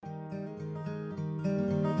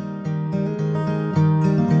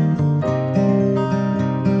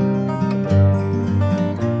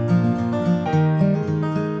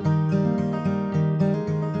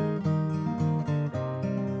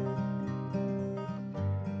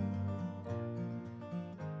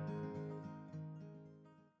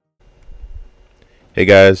Hey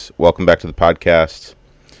guys, welcome back to the podcast.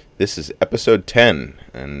 This is episode 10,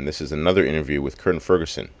 and this is another interview with Kern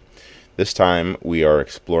Ferguson. This time we are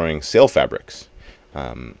exploring sail fabrics.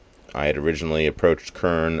 I had originally approached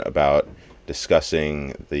Kern about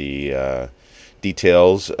discussing the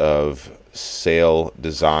details of sail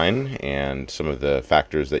design and some of the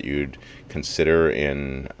factors that you'd consider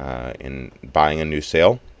in buying a new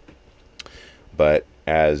sail. But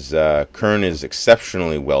as Kern is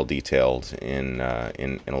exceptionally well detailed in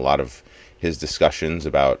a lot of his discussions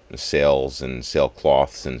about sails and sail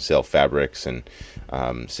cloths and sail fabrics and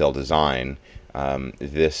sail design,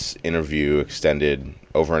 this interview extended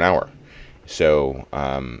over an hour. So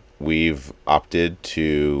we've opted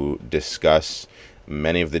to discuss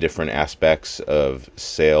many of the different aspects of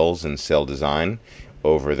sails and sail design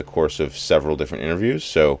over the course of several different interviews.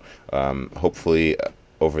 So hopefully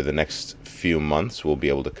over the next few months, we'll be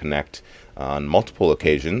able to connect on multiple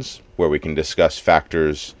occasions where we can discuss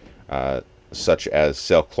factors such as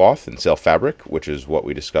sailcloth and sail fabric, which is what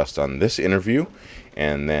we discussed on this interview.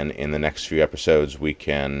 And then in the next few episodes, we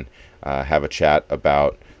can have a chat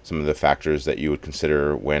about some of the factors that you would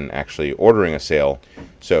consider when actually ordering a sail.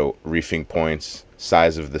 So reefing points,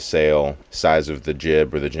 size of the sail, size of the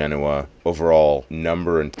jib or the Genoa, overall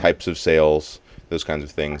number and types of sails, those kinds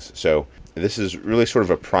of things. So this is really sort of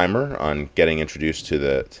a primer on getting introduced to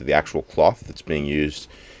the actual cloth that's being used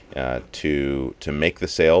to make the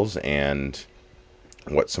sails and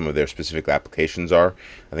what some of their specific applications are.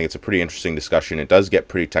 I think it's a pretty interesting discussion. It does get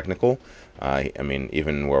pretty technical. I mean,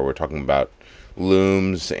 even where we're talking about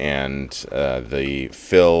looms and the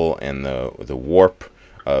fill and the warp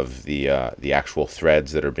of the actual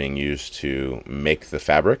threads that are being used to make the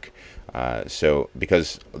fabric. So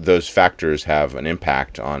because those factors have an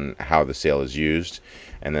impact on how the sail is used,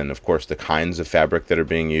 and then of course the kinds of fabric that are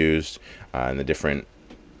being used and the different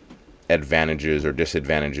advantages or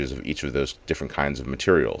disadvantages of each of those different kinds of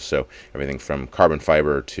materials. So everything from carbon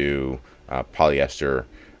fiber to polyester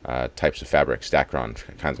types of fabric, Stacron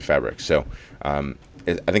kinds of fabrics. So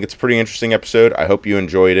I think it's a pretty interesting episode. I hope you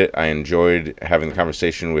enjoyed it. I enjoyed having the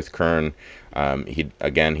conversation with Kern. He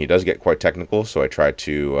does get quite technical, so I try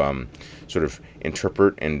to sort of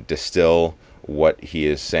interpret and distill what he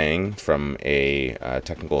is saying from a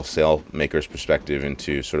technical sailmaker's perspective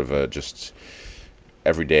into sort of a just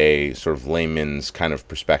everyday sort of layman's kind of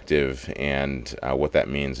perspective, and what that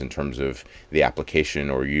means in terms of the application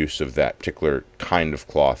or use of that particular kind of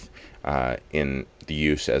cloth in the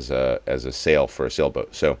use as a sail for a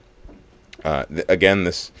sailboat. So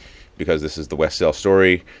because this is the Westsail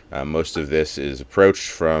story, most of this is approached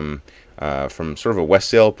from sort of a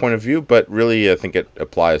Westsail point of view, but really I think it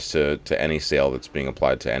applies to any sail that's being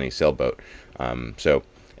applied to any sailboat. So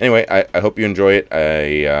anyway, I hope you enjoy it.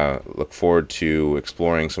 I look forward to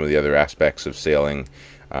exploring some of the other aspects of sailing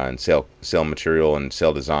and sail material and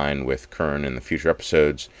sail design with Kern in the future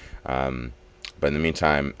episodes. But in the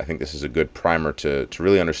meantime, I think this is a good primer to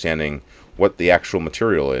really understanding what the actual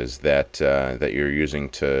material is that you're using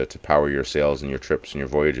to power your sails and your trips and your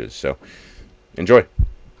voyages. So enjoy.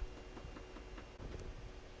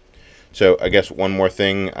 So I guess one more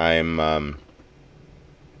thing, I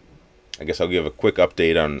guess I'll give a quick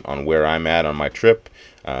update on where I'm at on my trip.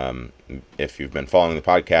 If you've been following the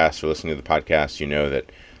podcast or listening to the podcast, you know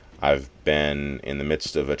that I've been in the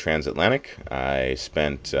midst of a transatlantic. I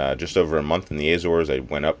spent just over a month in the Azores. I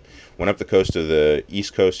went up the coast of the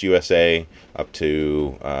East Coast USA, up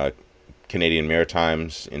to Canadian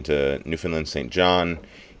Maritimes, into Newfoundland, St. John,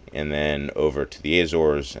 and then over to the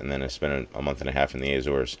Azores, and then I spent a month and a half in the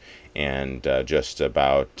Azores. And just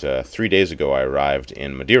about 3 days ago, I arrived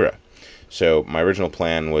in Madeira. So my original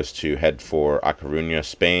plan was to head for A Coruña,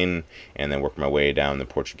 Spain, and then work my way down the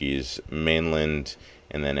Portuguese mainland,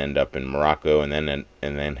 and then end up in Morocco, and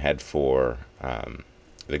then head for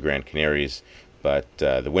the Grand Canaries. But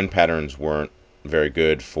the wind patterns weren't very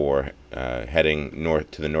good for heading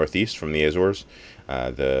north to the northeast from the Azores.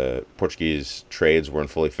 The Portuguese trades were in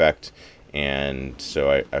full effect, and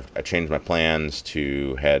so I changed my plans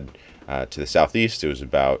to head to the southeast. It was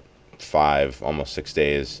about 5, almost 6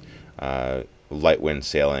 days light wind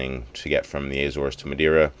sailing to get from the Azores to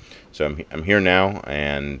Madeira. So I'm here now,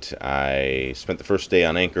 and I spent the first day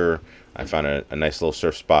on anchor. I found a nice little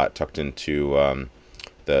surf spot tucked into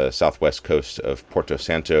the southwest coast of Porto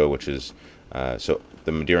Santo, which is so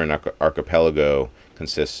the Madeiran archipelago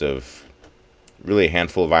consists of really a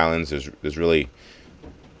handful of islands. There's really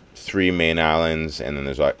 3 main islands, and then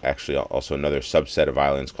there's actually also another subset of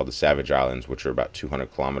islands called the Savage Islands, which are about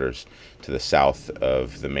 200 kilometers to the south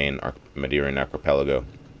of the main Madeiran archipelago.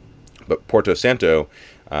 But Porto Santo,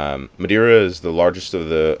 Madeira is the largest of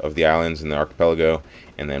the islands in the archipelago,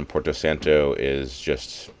 and then Porto Santo is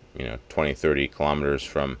just 20 30 kilometers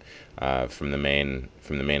from the main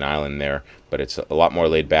island there. But it's a lot more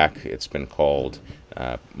laid back. It's been called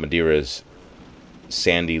Madeira's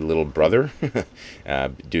sandy little brother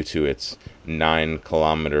due to its 9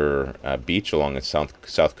 kilometer beach along its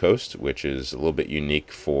south coast, which is a little bit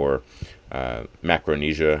unique for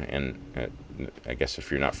Macronesia. And I guess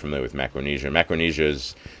if you're not familiar with Macronesia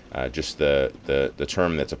is just the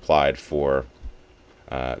term that's applied for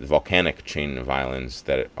the volcanic chain of islands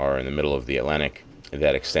that are in the middle of the Atlantic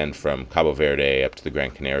that extend from Cabo Verde up to the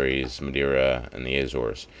Gran Canaries, Madeira, and the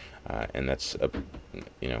Azores. And that's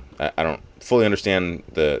I don't fully understand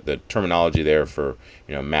the terminology there for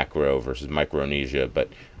macro versus Micronesia, but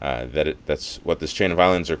that's what this chain of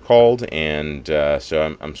islands are called, and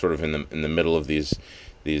so I'm sort of in the middle of these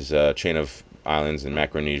chain of islands in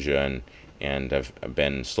Macronesia, and I've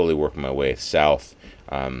been slowly working my way south.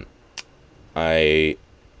 I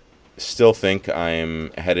still think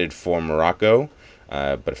I'm headed for Morocco,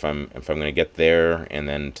 but if I'm going to get there and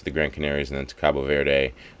then to the Gran Canaries and then to Cabo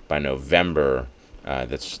Verde by November,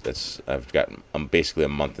 I've got basically a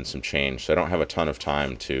month and some change, so I don't have a ton of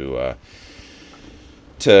time to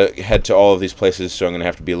head to all of these places. So I'm going to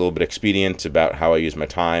have to be a little bit expedient about how I use my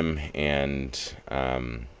time and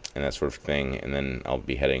that sort of thing. And then I'll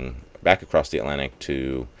be heading back across the Atlantic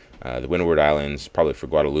to the Windward Islands, probably for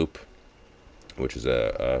Guadeloupe, which is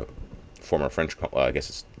a former French. Well, I guess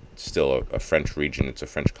it's still a French region. It's a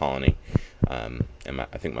French colony, and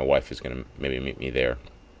I think my wife is going to maybe meet me there.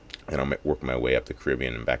 And I'll work my way up the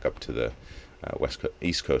Caribbean and back up to the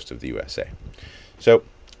east coast of the USA. So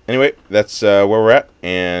anyway, that's where we're at.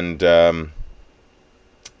 And let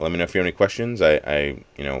me know if you have any questions. I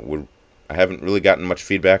haven't really gotten much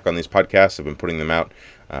feedback on these podcasts. I've been putting them out,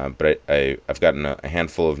 but I've gotten a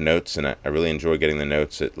handful of notes, and I really enjoy getting the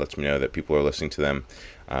notes. It lets me know that people are listening to them.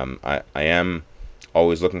 I am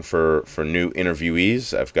always looking for new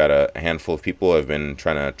interviewees. I've got a handful of people I've been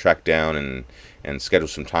trying to track down and schedule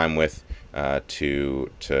some time with to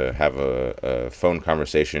have a phone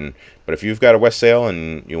conversation. But if you've got a Westsail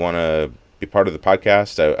and you want to be part of the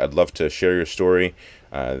podcast, I'd love to share your story,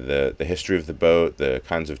 the history of the boat, the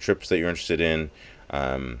kinds of trips that you're interested in,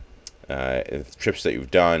 trips that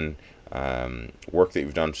you've done, work that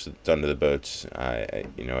you've done to the boats. I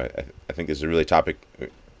think this is a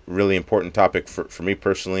really important topic for me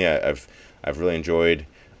personally. I've really enjoyed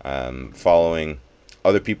following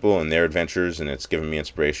other people and their adventures, and it's given me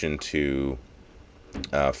inspiration to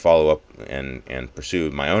follow up and pursue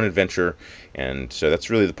my own adventure. And so that's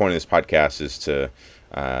really the point of this podcast, is to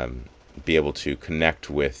be able to connect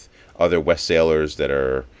with other Westsailers that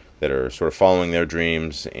are sort of following their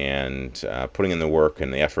dreams and putting in the work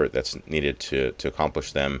and the effort that's needed to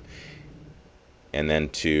accomplish them, and then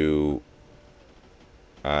to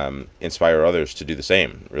inspire others to do the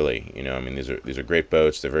same. Really, these are great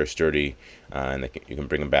boats. They're very sturdy, and you can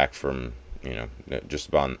bring them back from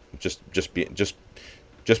just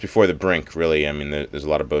before the brink. Really, there's a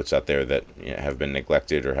lot of boats out there that have been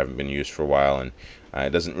neglected or haven't been used for a while, and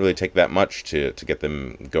it doesn't really take that much to get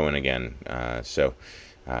them going again. So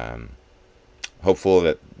hopeful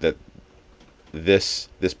that this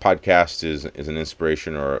podcast is an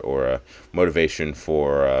inspiration or a motivation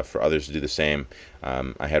for others to do the same.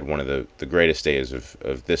 I had one of the greatest days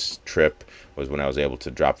of this trip was when I was able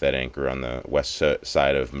to drop that anchor on the west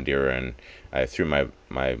side of Madeira, and I threw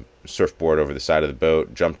my surfboard over the side of the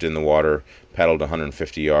boat, jumped in the water, paddled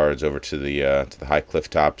 150 yards over to the high cliff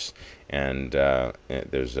tops, and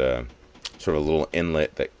there's a sort of a little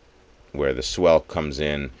inlet where the swell comes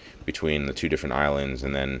in between the two different islands,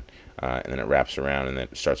 and then it wraps around and then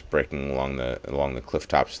it starts breaking along the cliff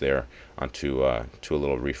tops there onto to a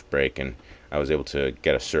little reef break. And I was able to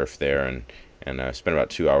get a surf there, and I spent about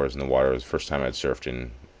 2 hours in the water. It was the first time I'd surfed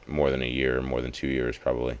in more than 2 years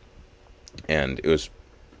probably, and it was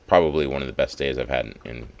probably one of the best days I've had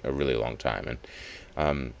in a really long time.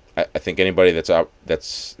 And I think anybody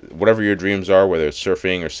that's whatever your dreams are, whether it's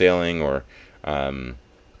surfing or sailing or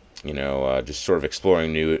just sort of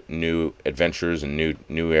exploring new adventures and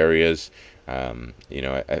new areas.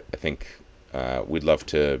 I think we'd love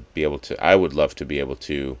to be able to. I would love to be able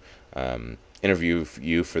to interview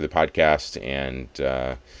you for the podcast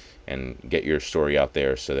and get your story out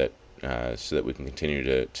there so that we can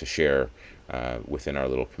continue to share within our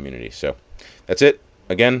little community. So that's it.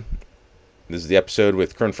 Again, this is the episode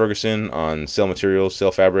with Kern Ferguson on sail materials,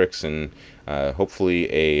 sail fabrics, and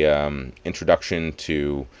hopefully a introduction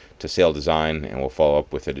to sail design, and we'll follow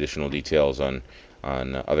up with additional details on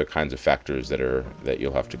on other kinds of factors that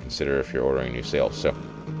you'll have to consider if you're ordering new sails. So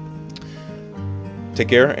take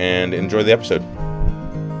care and enjoy the episode.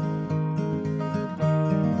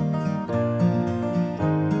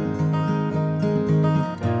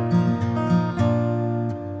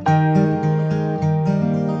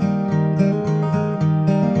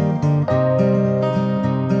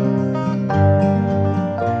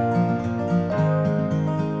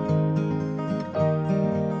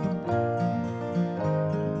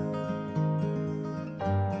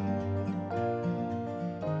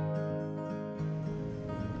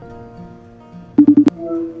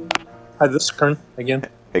 Hi, this is Kern again.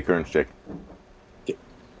 Hey, Kern, Jake. Okay.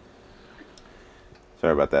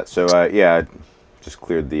 Sorry about that. So, I just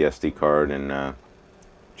cleared the SD card and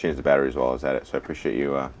changed the batteries while I was at it. So I appreciate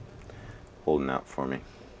you holding out for me.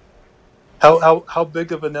 How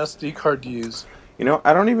big of an SD card do you use?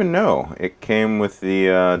 I don't even know. It came with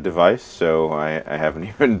the device, so I haven't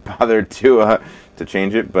even bothered to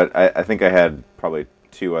change it. But I think I had probably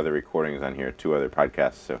 2 other recordings on here, 2 other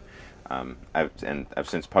podcasts. So I've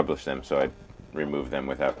since published them, so I removed them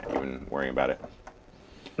without even worrying about it.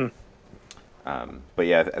 But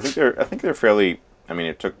yeah, I think they're fairly. I mean,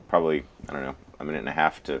 it took probably, I don't know, a minute and a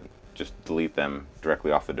half to just delete them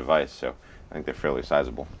directly off the device. So I think they're fairly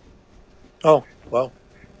sizable. Oh, well.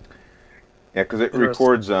 Yeah, because it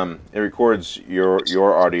records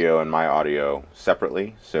your audio and my audio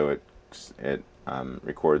separately, so it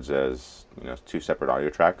records as 2 separate audio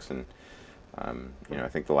tracks, and I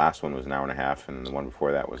think the last one was an hour and a half, and the one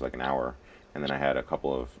before that was like an hour, and then I had a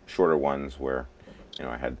couple of shorter ones where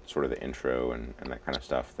I had sort of the intro and that kind of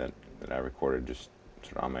stuff that I recorded just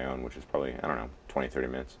sort of on my own, which is probably, I don't know, 20-30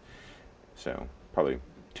 minutes, so probably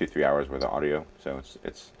 2-3 hours worth of audio. So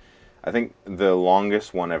it's I think the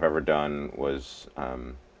longest one I've ever done was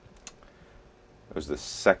it was the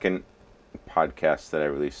second podcast that I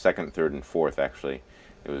released, second, third, and fourth actually.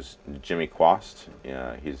 It was Jimmy Quast.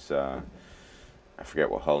 He's I forget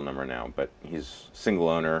what hull number now, but he's single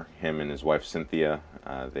owner. Him and his wife Cynthia.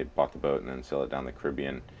 They bought the boat and then sailed it down the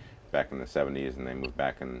Caribbean back in the 70s, and they moved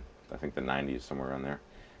back in I think the 90s, somewhere around there.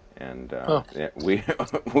 And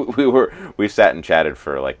we sat and chatted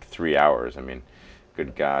for like 3 hours. I mean,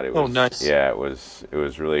 good God, it was. Oh, nice. Yeah, it was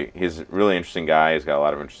really. He's a really interesting guy. He's got a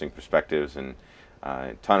lot of interesting perspectives and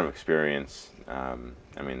a ton of experience. I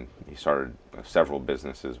mean, he started several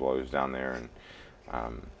businesses while he was down there,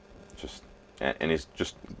 and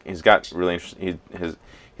he's got really interesting.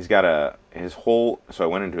 He's got his whole. So I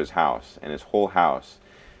went into his house, and his whole house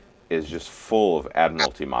is just full of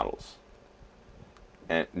Admiralty models,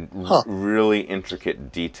 and really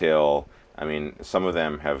intricate detail. I mean, some of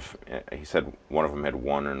them have. He said one of them had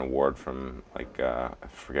won an award from I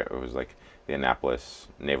forget, it was like the Annapolis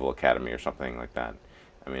Naval Academy or something like that.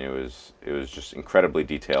 I mean, it was just incredibly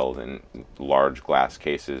detailed in large glass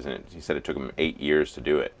cases, and he said it took him 8 years to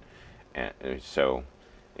do it. And so,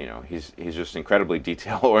 he's just incredibly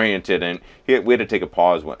detail oriented, and we had to take a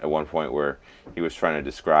pause at one point where he was trying to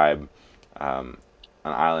describe an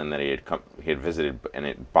island that he had visited, and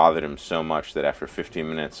it bothered him so much that after 15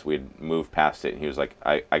 minutes we'd moved past it, and he was like,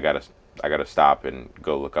 I gotta stop and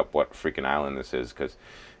go look up what freaking island this is, because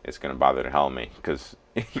it's gonna bother the hell of me, because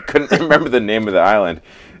he couldn't remember the name of the island.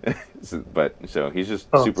 So he's just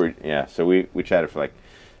super. Yeah, so we chatted for like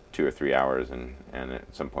 2 or 3 hours, and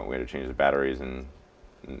at some point we had to change the batteries and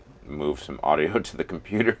move some audio to the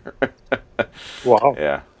computer. Wow.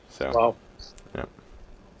 Yeah. So. Wow. Yeah.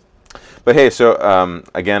 But hey, so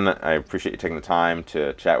again, I appreciate you taking the time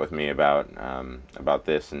to chat with me about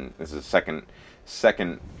this, and this is a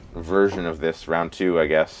second version of this, round 2, I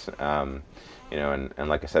guess. And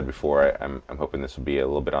like I said before, I'm hoping this will be a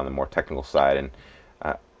little bit on the more technical side, and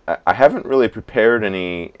I haven't really prepared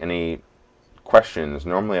any questions.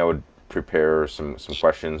 Normally, I would prepare some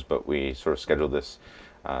questions, but we sort of scheduled this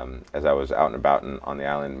as I was out and about on the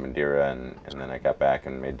island of Madeira, and then I got back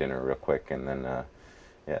and made dinner real quick, and then.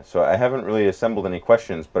 So I haven't really assembled any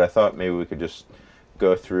questions, but I thought maybe we could just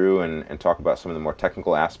go through and talk about some of the more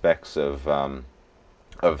technical aspects of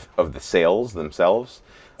the sails themselves.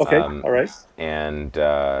 Okay, all right. And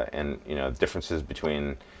differences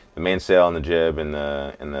between the mainsail and the jib and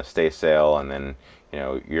the staysail, and then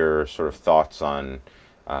your sort of thoughts on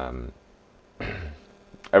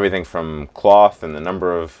everything from cloth and the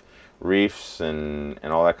number of reefs and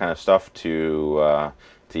all that kind of stuff to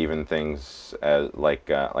even things like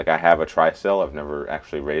I have a trysail. I've never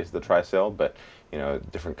actually raised the trysail, but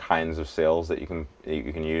different kinds of sails that you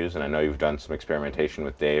can use. And I know you've done some experimentation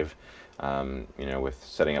with Dave, with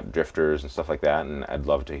setting up drifters and stuff like that. And I'd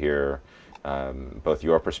love to hear both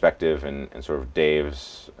your perspective and sort of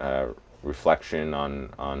Dave's reflection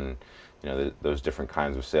on those different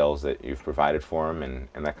kinds of sails that you've provided for them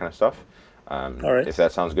and that kind of stuff. All right. If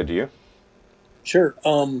that sounds good to you. Sure.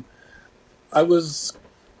 I was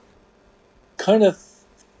kind of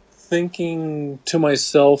thinking to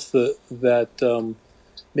myself that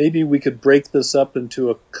maybe we could break this up into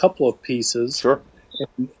a couple of pieces. Sure.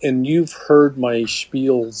 And you've heard my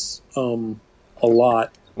spiels a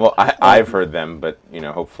lot. Well, I've heard them, but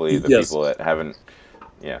hopefully the Yes. people that haven't.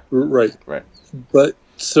 Yeah. Right. Right. But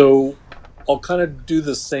so I'll kind of do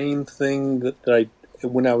the same thing that I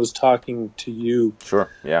when I was talking to you. Sure.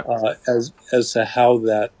 Yeah. As to how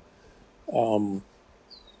that, and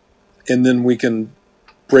then we can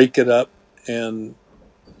break it up and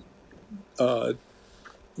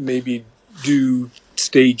maybe do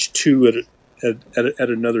stage 2 at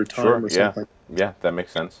another time Sure. or Yeah. something. Yeah. That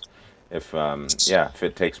makes sense. If if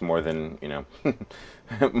it takes more than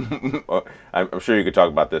I'm sure you could talk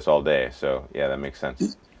about this all day. So yeah, that makes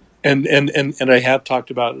sense. And I have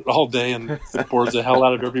talked about it all day, and it bores the hell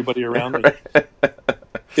out of everybody around me.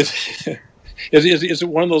 Is it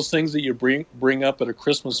one of those things that you bring up at a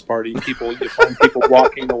Christmas party? You find people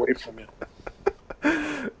walking away from you.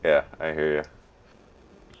 Yeah, I hear you.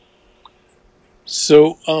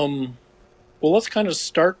 So, well, let's kind of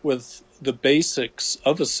start with the basics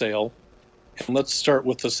of a sail, and let's start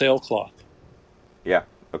with the sailcloth. Yeah.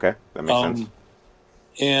 Okay, that makes sense.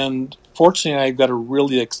 And fortunately, I've got a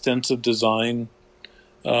really extensive design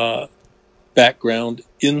background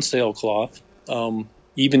in sailcloth.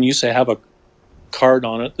 Even used to have a card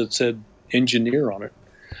on it that said engineer on it,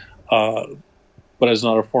 but I was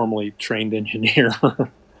not a formally trained engineer.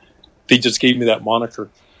 They just gave me that moniker.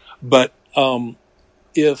 But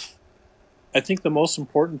if I think the most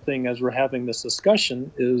important thing as we're having this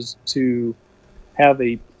discussion is to have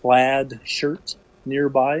a plaid shirt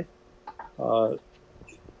nearby.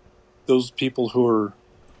 Those people who are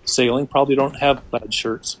sailing probably don't have plaid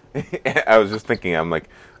shirts. I was just thinking, I'm like,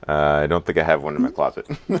 I don't think I have one in my closet.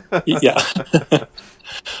 Yeah.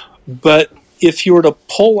 But if you were to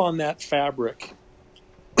pull on that fabric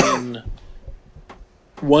in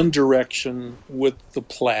one direction with the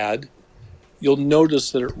plaid, you'll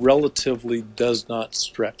notice that it relatively does not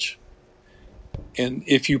stretch. And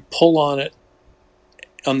if you pull on it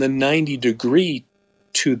on the 90 degree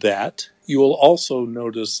to that, you will also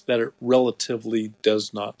notice that it relatively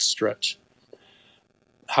does not stretch.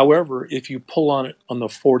 However, if you pull on it on the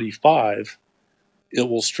 45, it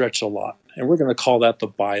will stretch a lot. And we're going to call that the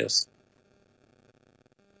bias.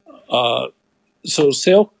 So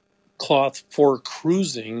sailcloth for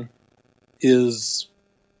cruising is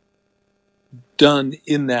done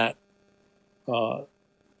in that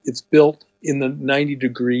it's built in the 90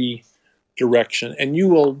 degree direction. And you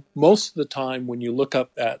will, most of the time when you look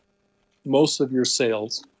up at most of your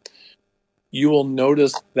sails, you will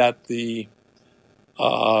notice that the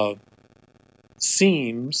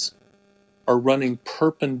seams are running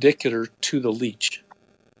perpendicular to the leech,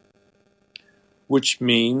 which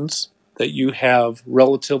means that you have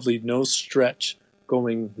relatively no stretch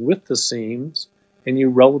going with the seams, and you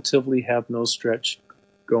relatively have no stretch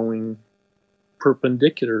going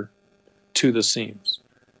perpendicular to the seams.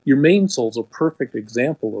 Your mainsail is a perfect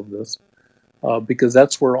example of this because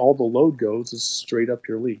that's where all the load goes, is straight up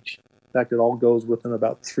your leech. In fact, it all goes within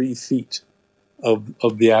about 3 feet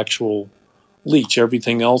of the actual leech.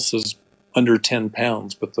 Everything else is under 10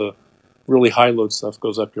 pounds, but the really high load stuff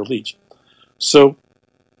goes up your leech. So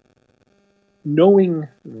knowing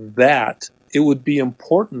that, it would be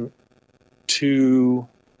important to,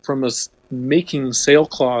 from a making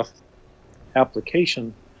sailcloth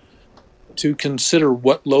application, to consider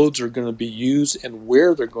what loads are going to be used and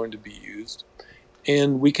where they're going to be used.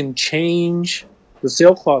 And we can change, the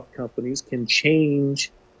sailcloth companies can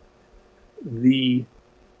change the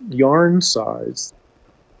yarn size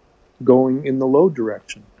going in the load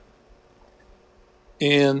direction.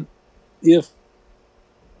 And if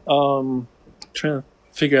trying to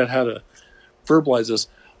figure out how to verbalize this,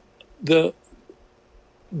 the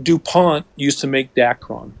DuPont used to make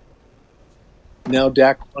Dacron. Now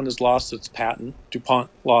Dacron has lost its patent. DuPont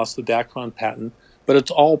lost the Dacron patent, but it's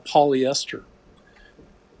all polyester.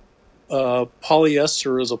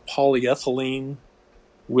 Polyester is a polyethylene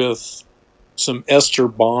with some ester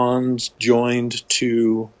bonds joined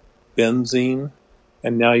to benzene,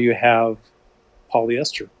 and now you have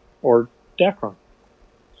polyester or Dacron.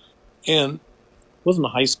 And wasn't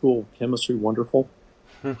high school chemistry wonderful?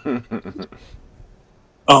 Didn't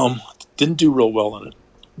do real well in it,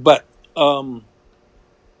 but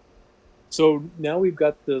so now we've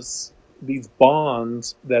got these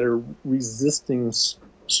bonds that are resisting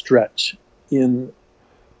stretch in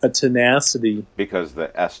a tenacity. Because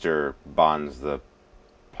the ester bonds the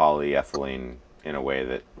polyethylene in a way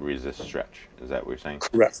that resists stretch. Is that what you're saying?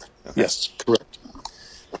 Correct. Okay. Yes, correct.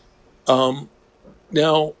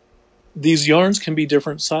 Now, these yarns can be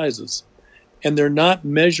different sizes, and they're not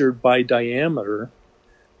measured by diameter.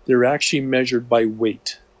 They're actually measured by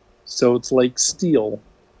weight. So it's like steel.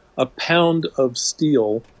 A pound of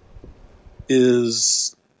steel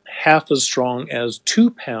is half as strong as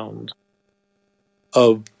 2 pounds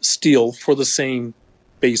of steel for the same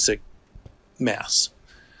basic mass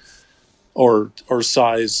or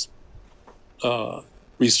size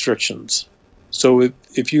restrictions. So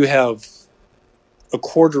if you have a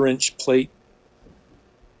 1/4-inch plate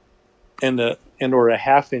and or a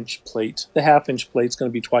 1/2-inch plate, the 1/2-inch plate is going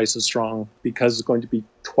to be twice as strong because it's going to be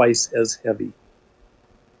twice as heavy.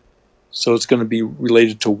 So it's going to be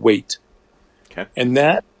related to weight. Okay. And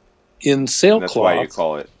that in sailcloth. That's why you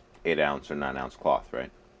call it 8-ounce or 9-ounce cloth,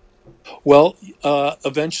 right? Well,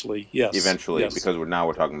 eventually, yes. Eventually, yes. because now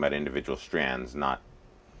we're talking about individual strands, not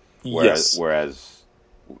Yes. Whereas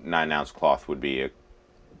 9-ounce cloth would be a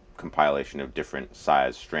compilation of different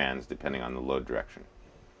size strands depending on the load direction.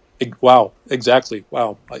 Wow, exactly.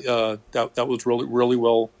 Wow, that was really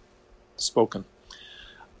well spoken.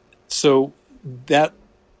 So that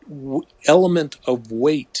element of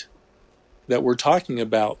weight that we're talking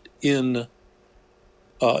about in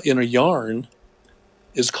a yarn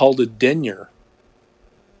is called a denier.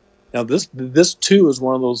 Now this too is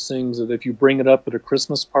one of those things that if you bring it up at a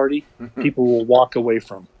Christmas party, people will walk away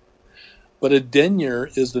from. But a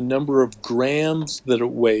denier is the number of grams that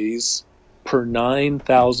it weighs per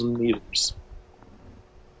 9,000 meters.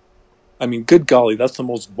 I mean, good golly, that's the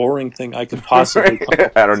most boring thing I could possibly come up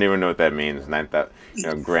with. I don't even know what that means.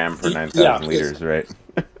 Gram per 9,000 liters, right?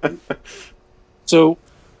 So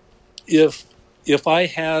if I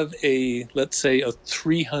have let's say a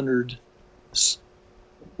 300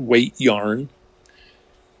 weight yarn,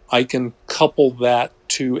 I can couple that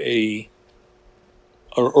to a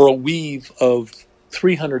weave of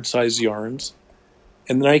 300 size yarns,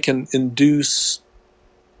 and then I can induce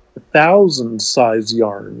 1,000 size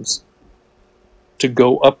yarns to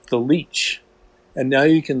go up the leach. And now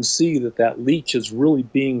you can see that leach is really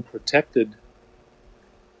being protected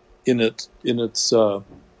in its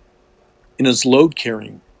load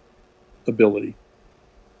carrying ability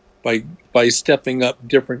by stepping up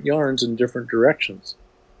different yarns in different directions.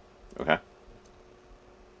 Okay.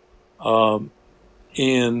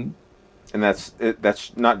 And that's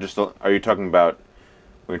not just. Are you talking about?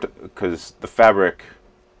 Because the fabric,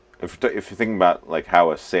 if you're thinking about like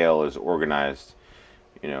how a sail is organized,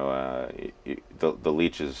 the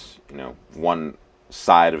leech is one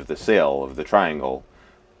side of the sail of the triangle,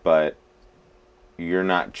 but you're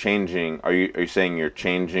not changing. Are you saying you're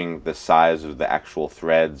changing the size of the actual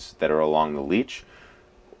threads that are along the leech?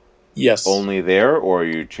 Yes. Only there, or are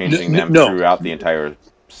you changing them No. throughout the entire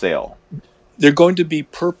sail? They're going to be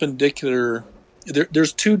perpendicular.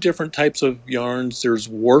 There's 2 different types of yarns. There's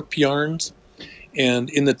warp yarns, and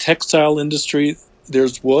in the textile industry,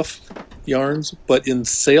 there's woof yarns. But in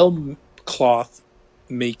sailcloth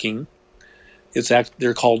making,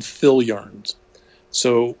 they're called fill yarns.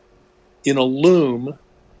 So in a loom,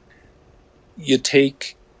 you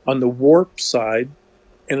take on the warp side,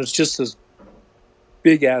 and it's just this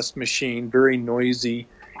big-ass machine, very noisy,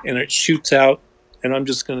 and it shoots out, and I'm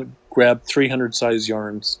just going to grab 300 size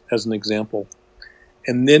yarns as an example.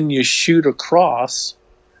 And then you shoot across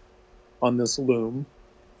on this loom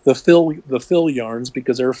the fill yarns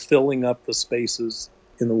because they're filling up the spaces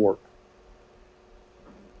in the warp.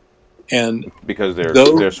 And because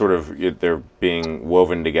they're being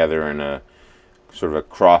woven together in a sort of a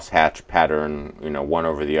crosshatch pattern, one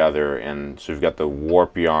over the other, and so you've got the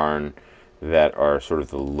warp yarn that are sort of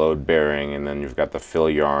the load bearing, and then you've got the fill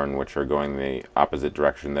yarn which are going the opposite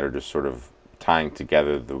direction that are just sort of tying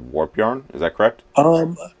together the warp yarn. Is that correct?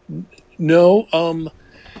 No.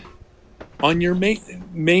 On your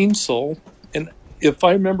mainsail, and if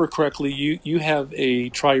I remember correctly, you have a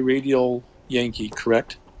tri-radial Yankee,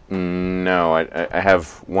 correct? No, I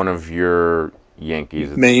have one of your Yankees.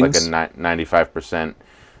 It's Mains? like a 95%,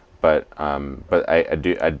 but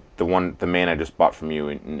the main I just bought from you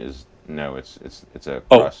is no, it's a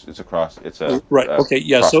cross. It's a cross. It's a right. Okay,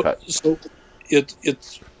 yeah. Cross-cut. So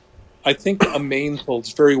it's I think a mainsail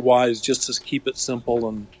is very wise just to keep it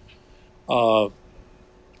simple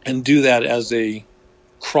and do that as a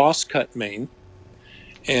cross-cut main.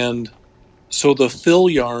 And so the fill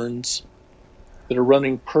yarns that are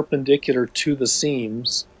running perpendicular to the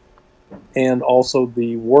seams and also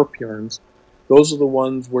the warp yarns, those are the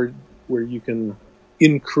ones where you can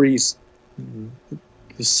increase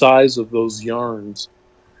the size of those yarns,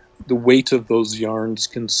 the weight of those yarns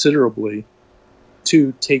considerably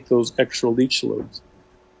to take those extra leech loads.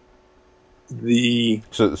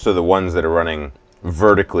 So the ones that are running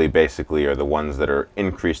vertically basically are the ones that are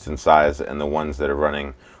increased in size, and the ones that are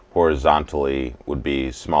running horizontally would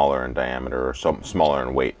be smaller in diameter or smaller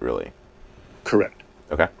in weight, really. Correct.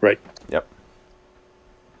 Okay. Right. Yep.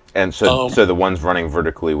 And so the ones running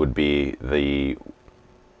vertically would be the,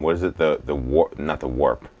 what is it? The warp, not the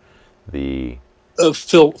warp. The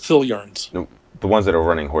fill yarns. the ones that are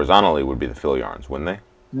running horizontally would be the fill yarns, wouldn't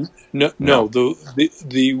they? No.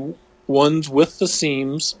 The ones with the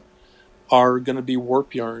seams are going to be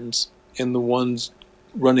warp yarns, and the ones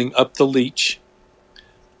running up the leech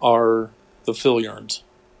are the fill yarns.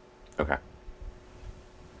 Okay.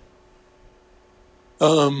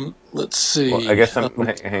 Let's see. Well, I guess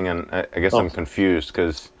hang on. I guess I'm confused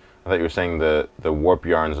because I thought you were saying the warp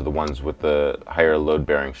yarns are the ones with the higher load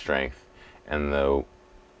bearing strength, and the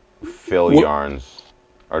fill yarns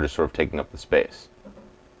are just sort of taking up the space.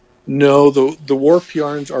 No, the warp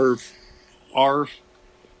yarns are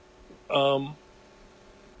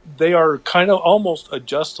they are kind of almost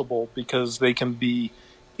adjustable because they can be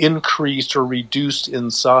increased or reduced in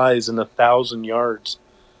size in 1,000 yards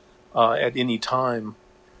at any time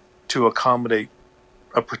to accommodate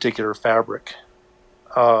a particular fabric.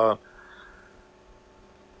 I'm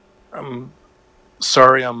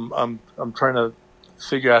sorry, I'm trying to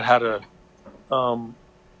figure out how to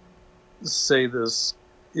say this.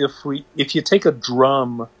 If you take a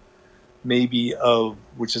drum, maybe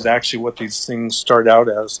which is actually what these things start out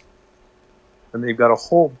as, and they've got a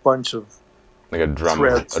whole bunch of like a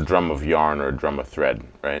drum of yarn or a drum of thread,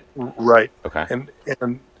 right? Right. Okay.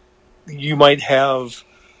 And you might have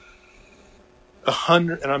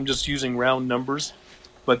 100, and I'm just using round numbers,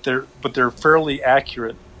 but they're fairly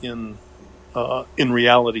accurate in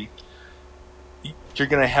reality. You're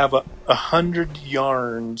going to have 100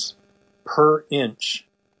 yarns per inch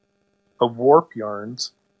of warp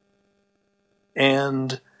yarns,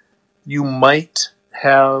 and you might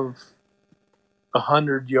have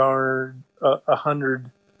 100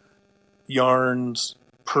 yarns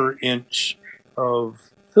per inch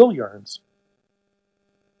of fill yarns.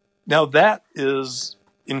 Now that is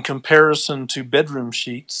in comparison to bedroom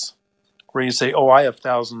sheets, where you say, "Oh, I have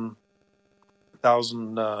 1,000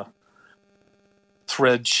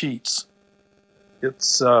 thread sheets."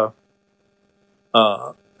 It's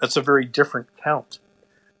that's a very different count.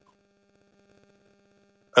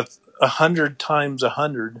 100 times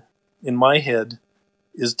 100 in my head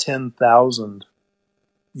is 10,000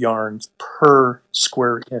 yarns per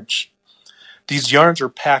square inch. These yarns are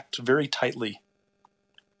packed very tightly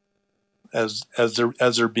as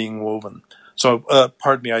they're being woven. So,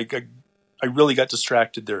 pardon me, I really got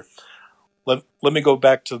distracted there. Let me go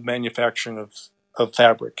back to the manufacturing of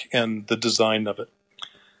fabric and the design of it.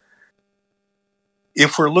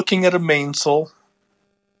 If we're looking at a mainsail,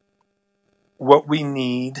 what we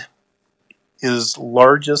need is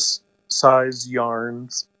largest size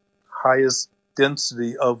yarns, highest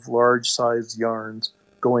density of large size yarns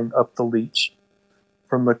going up the leech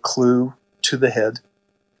from the clew to the head.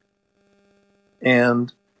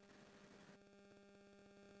 And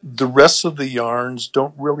the rest of the yarns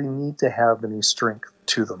don't really need to have any strength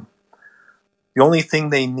to them. The only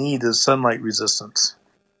thing they need is sunlight resistance,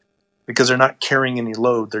 because they're not carrying any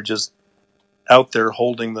load. They're just out there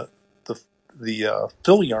holding the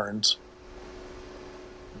fill yarns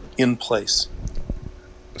in place.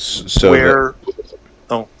 So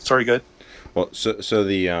sorry, go ahead. Well, so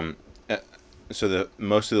the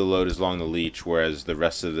most of the load is along the leech, whereas the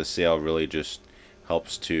rest of the sail really just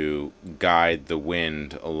helps to guide the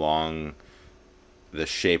wind along the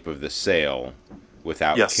shape of the sail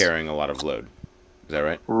without carrying a lot of load. Is that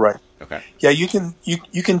right? Right. Okay. Yeah, you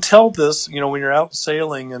can tell this, when you're out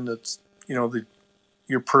sailing and it's,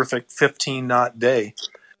 your perfect 15 knot day,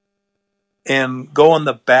 and go on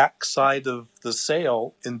the back side of the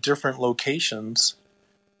sail in different locations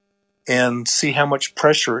and see how much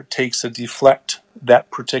pressure it takes to deflect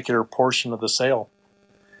that particular portion of the sail.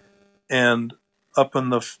 And up in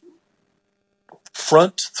the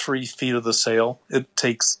front 3 feet of the sail, it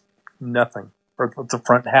takes nothing. Or the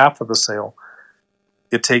front half of the sail,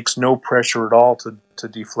 it takes no pressure at all to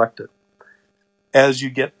deflect it. As you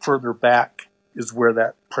get further back is where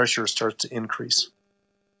that pressure starts to increase.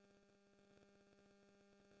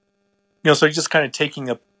 So you're just kind of taking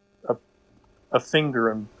a finger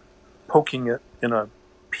and poking it in a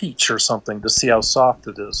peach or something to see how soft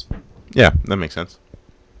it is. Yeah, that makes sense.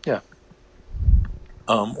 Yeah.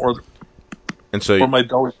 Or my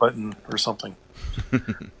belly button or something.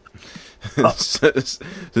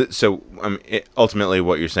 So ultimately,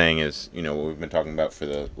 what you're saying is, what we've been talking about for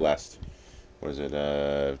the last, what is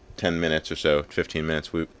it, 10 minutes or so, 15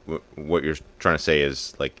 minutes. What you're trying to say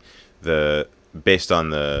is like based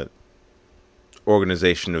on the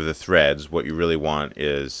organization of the threads, what you really want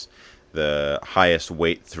is the highest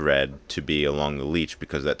weight thread to be along the leech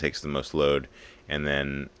because that takes the most load, and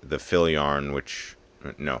then the fill yarn, the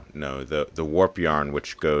warp yarn,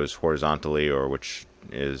 which goes horizontally or which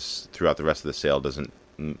is throughout the rest of the sail, doesn't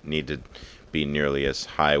need to be nearly as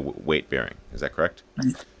high weight bearing. Is that correct?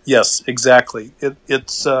 Yes, exactly.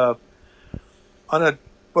 It's on a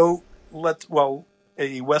boat.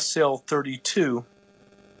 A Westsail 32.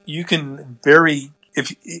 You can vary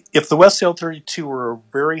if the Westsail 32 were a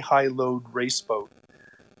very high load race boat,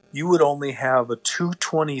 you would only have a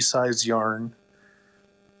 220 size yarn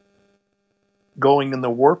going in the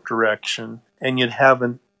warp direction, and you'd have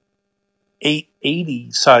an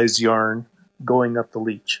 880 size yarn going up the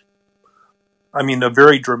leech. I mean, a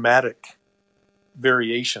very dramatic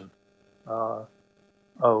variation of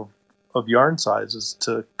yarn sizes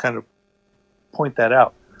to kind of point that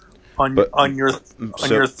out on your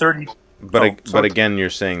 30. But again, you're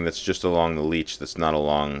saying that's just along the leech. That's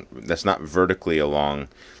not vertically along.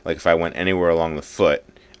 Like if I went anywhere along the foot,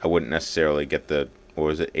 I wouldn't necessarily get the, what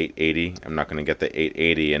was it, 880? I'm not going to get the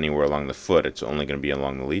 880 anywhere along the foot. It's only going to be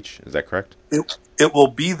along the leech. Is that correct? It will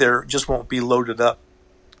be there, just won't be loaded up.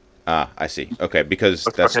 Ah, I see. Okay, because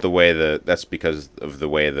that's because of the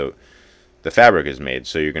way the fabric is made.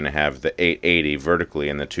 So you're going to have the 880 vertically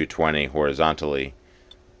and the 220 horizontally.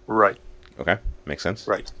 Right. Okay, makes sense.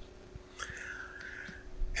 Right.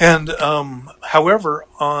 And however,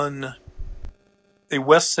 on a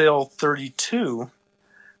Westsail 32,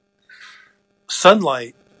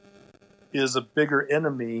 sunlight is a bigger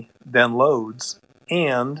enemy than loads,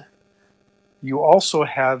 and you also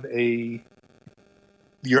have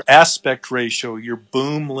your aspect ratio, your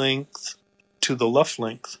boom length to the luff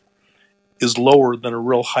length is lower than a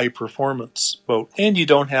real high performance boat, and you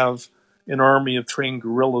don't have an army of trained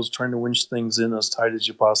gorillas trying to winch things in as tight as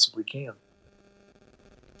you possibly can.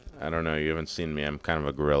 I don't know. You haven't seen me. I'm kind of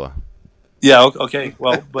a gorilla. Yeah. Okay.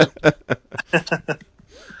 Well, but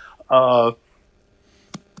a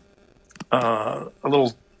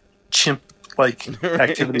little chimp-like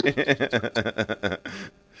activity.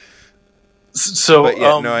 So, but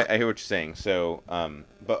yeah, no, I hear what you're saying. So,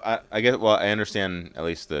 but I guess, well, I understand at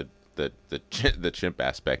least the chimp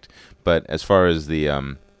aspect. But as far as the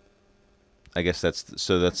I guess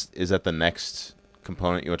is that the next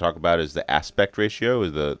component you want to talk about, is the aspect ratio,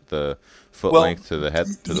 is the foot length to the head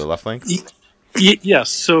to the left length?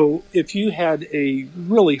 Yes. So if you had a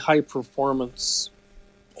really high performance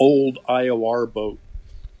old IOR boat,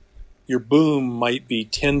 your boom might be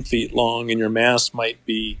 10 feet long and your mast might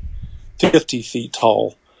be 50 feet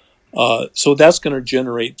tall. So that's going to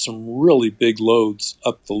generate some really big loads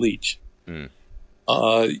up the leech.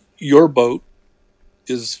 Your boat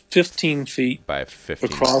is 15 feet by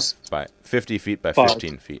 15 across, by 50 feet by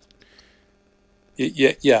 15 feet.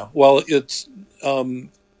 Yeah. Well, it's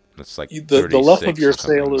that's like the left of your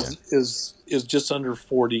sail yeah. is just under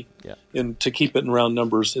 40. Yeah. And to keep it in round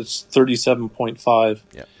numbers, it's 37.5.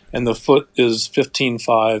 Yeah. And the foot is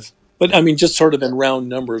 15.5. But I mean, just sort of in round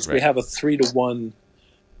numbers, right. We have a 3-to-1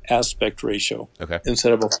 aspect ratio, okay,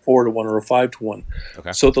 instead of a 4-to-1 or a 5-to-1.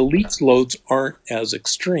 Okay. So the leech loads aren't as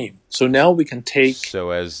extreme. So now we can take.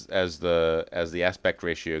 So as the aspect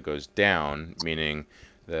ratio goes down, meaning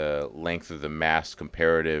the length of the mast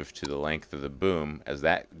comparative to the length of the boom, as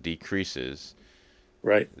that decreases,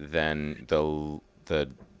 right, then the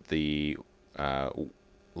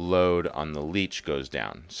load on the leech goes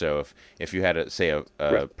down. So if you had a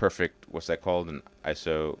right. perfect, what's that called, an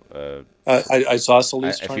isosceles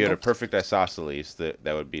if you had a perfect isosceles, that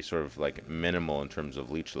would be sort of like minimal in terms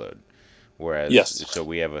of leech load. Whereas, yes. So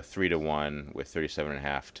we have a 3-to-1 with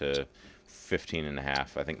 37.5 to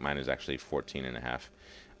 15.5. I think mine is actually 14.5.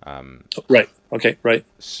 Right. Okay. Right.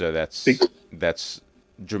 So that's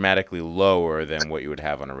dramatically lower than what you would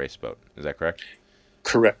have on a race boat. Is that correct?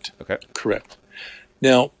 Correct. Okay. Correct.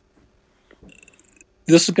 Now,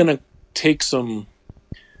 this is going to take some.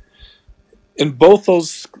 And both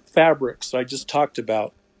those fabrics I just talked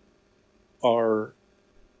about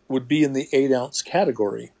would be in the 8-ounce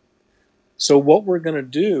category. So what we're going to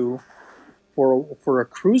do for a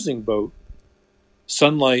cruising boat,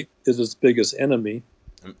 sunlight is its biggest enemy.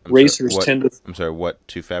 Racers tend to. I'm sorry. What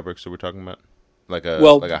two fabrics are we talking about? Like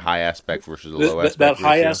a high aspect versus a low aspect. That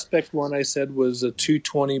high aspect one I said was a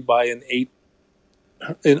 220 by an 8.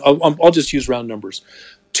 And I'll just use round numbers.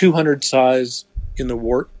 200 size in the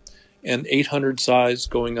warp and 800 size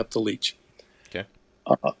going up the leach. Okay.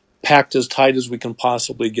 Packed as tight as we can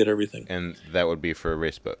possibly get everything. And that would be for a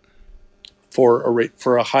race boat?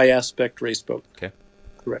 For a high aspect race boat. Okay.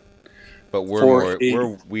 Correct. But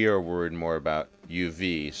we are worried more about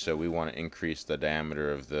UV, so we want to increase the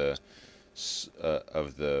diameter of the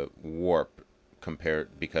warp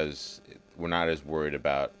because we're not as worried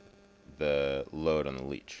about the load on the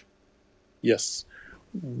leach. Yes.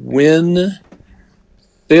 When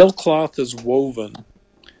sailcloth is woven,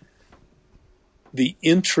 the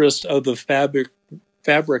interest of the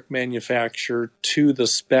fabric manufacturer to the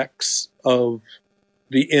specs of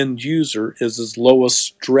the end user is as low a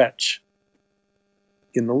stretch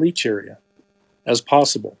in the leach area as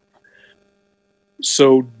possible.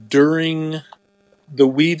 So during the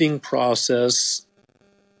weaving process,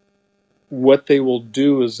 what they will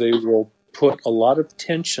do is they will put a lot of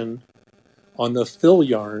tension on the fill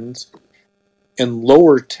yarns and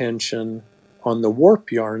lower tension on the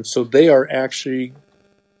warp yarn, so they are actually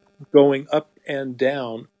going up and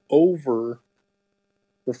down over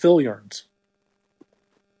the fill yarns.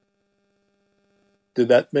 Did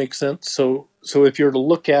that make sense? So if you're to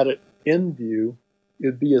look at it in view,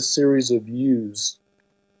 it'd be a series of U's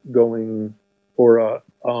going, or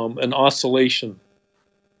an oscillation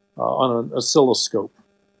on an oscilloscope.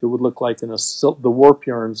 It would look like the warp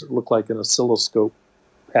yarns look like an oscilloscope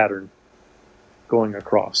pattern going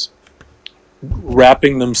across,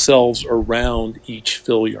 wrapping themselves around each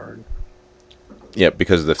fill yarn. Yeah,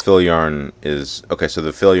 because the fill yarn is so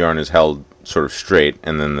the fill yarn is held sort of straight,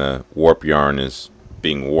 and then the warp yarn is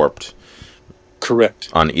being warped. Correct.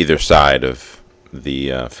 On either side of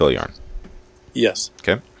the fill yarn. Yes.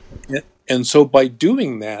 Okay. And so by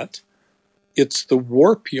doing that, it's the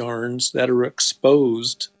warp yarns that are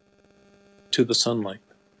exposed to the sunlight,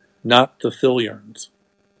 not the fill yarns.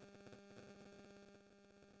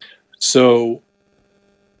 So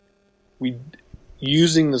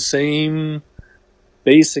using the same,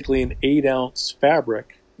 basically an 8-ounce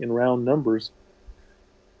fabric in round numbers,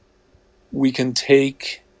 we can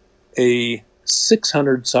take a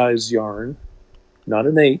 600 size yarn, not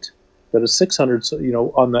an 8, but a 600,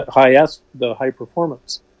 on the high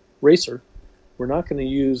performance racer. We're not going to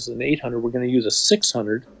use an 800, we're going to use a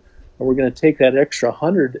 600, and we're going to take that extra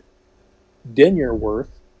 100 denier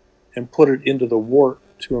worth and put it into the warp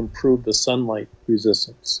to improve the sunlight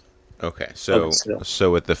resistance. Okay, so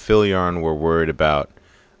with the fill yarn, we're worried about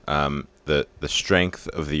the strength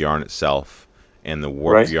of the yarn itself, and the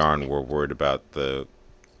warp yarn, we're worried about the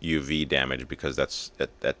UV damage because that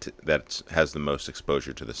has the most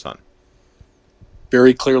exposure to the sun.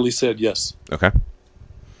 Very clearly said, yes. Okay.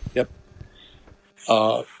 Yep.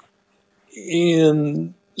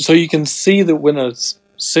 And so you can see that when a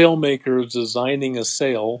sailmaker is designing a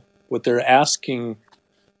sail, what they're asking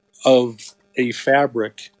of a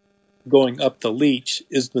fabric going up the leach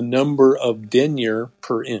is the number of denier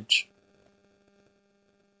per inch.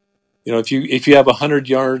 If you have 100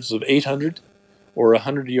 yards of 800 or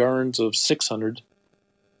 100 yards of 600,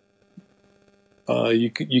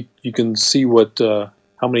 you can see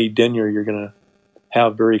how many denier you're going to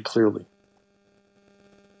have very clearly,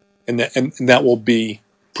 and that will be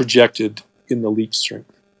projected in the leach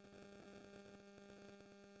strength.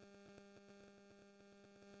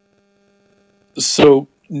 So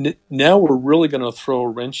now we're really going to throw a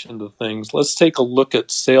wrench into things. Let's take a look at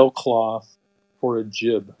sailcloth for a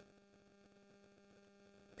jib.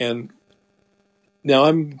 And now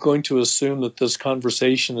I'm going to assume that this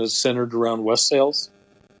conversation is centered around Westsails.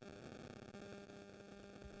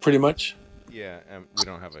 Pretty much. Yeah, we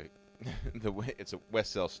don't have it's a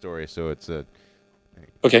Westsail story, so it's a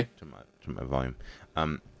okay to my volume.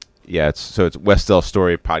 It's Westsail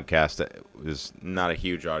story podcast. That is not a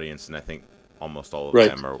huge audience, and I think almost all of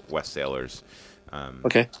them are Westsailers.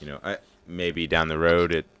 Okay. Maybe down the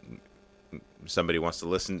road somebody wants to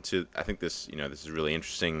listen to. I think this is really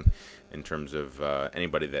interesting in terms of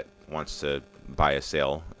anybody that wants to buy a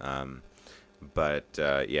sail. I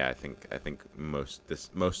think most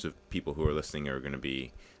of people who are listening are going to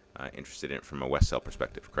be interested in it from a Westsail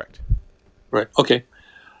perspective. Correct. Right. Okay.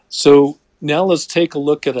 So now let's take a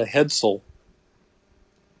look at a headsail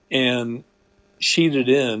and sheet it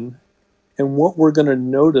in. And what we're going to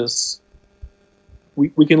notice,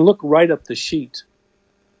 we can look right up the sheet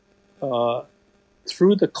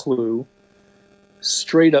through the clew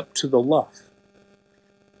straight up to the luff.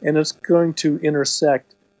 And it's going to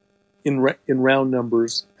intersect in round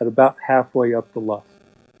numbers at about halfway up the luff.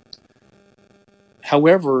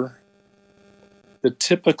 However, the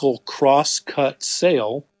typical cross-cut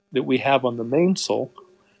sail that we have on the mainsail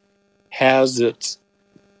has its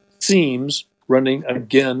seams running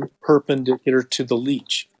again perpendicular to the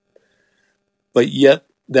leech. But yet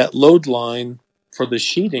that load line for the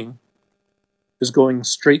sheeting is going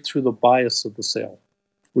straight through the bias of the sail,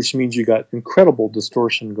 which means you got incredible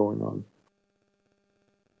distortion going on.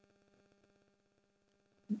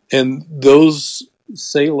 And those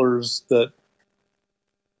sailors that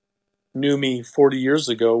knew me 40 years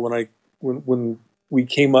ago when we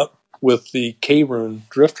came up with the Kern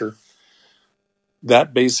drifter,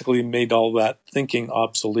 that basically made all that thinking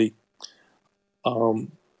obsolete.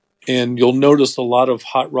 And you'll notice a lot of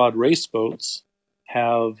hot rod race boats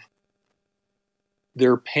have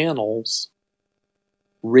their panels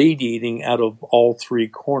radiating out of all three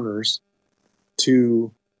corners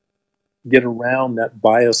to get around that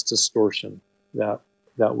bias distortion that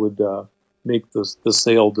would make the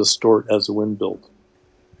sail distort as the wind builds.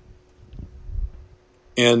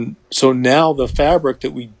 And so now the fabric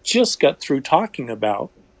that we just got through talking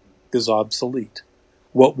about is obsolete.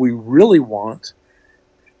 What we really want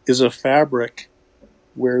is a fabric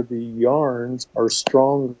where the yarns are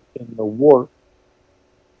strong in the warp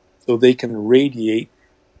so they can radiate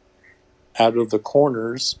out of the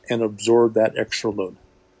corners and absorb that extra load.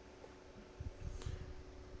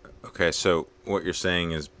 Okay, so what you're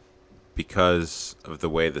saying is because of the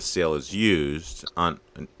way the sail is used, on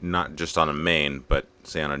not just on a main, but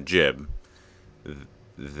say on a jib,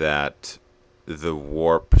 that the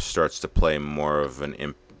warp starts to play more of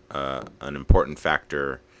an important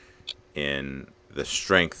factor in the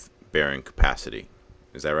strength bearing capacity.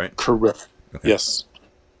 Is that right? Correct. Okay. Yes,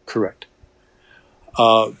 correct.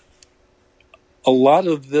 A lot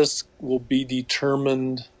of this will be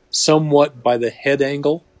determined somewhat by the head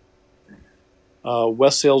angle.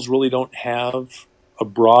 Westsails really don't have a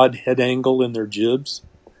broad head angle in their jibs,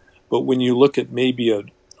 but when you look at maybe a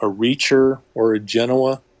Reacher or a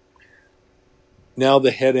Genoa, now the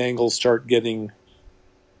head angles start getting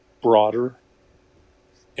broader,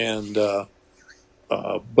 and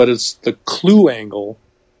but it's the clue angle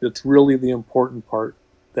that's really the important part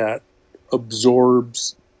that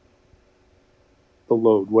absorbs the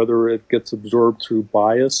load, whether it gets absorbed through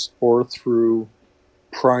bias or through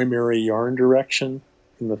primary yarn direction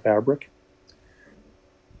in the fabric.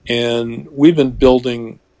 And we've been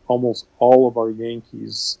building almost all of our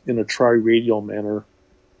Yankees in a tri-radial manner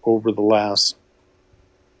over the last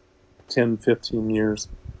 10, 15 years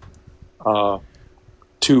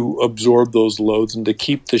to absorb those loads and to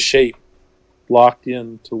keep the shape locked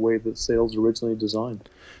in to the way that sails originally designed.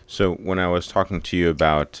 So when I was talking to you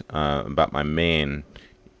about my main,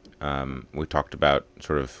 we talked about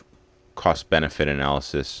sort of cost-benefit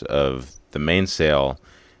analysis of the mainsail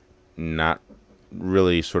not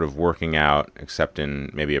really sort of working out except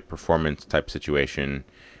in maybe a performance type situation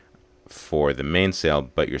for the mainsail,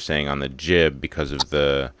 but you're saying on the jib, because of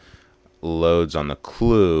the loads on the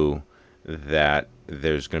clue, that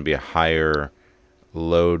there's going to be a higher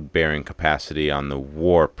load-bearing capacity on the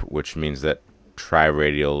warp, which means that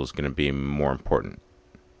tri-radial is going to be more important.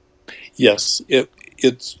 Yes,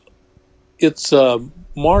 it's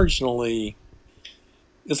marginally,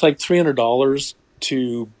 it's like $300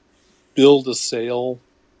 to build a sail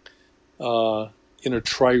in a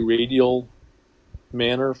tri-radial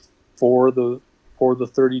manner for the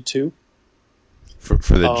 32. For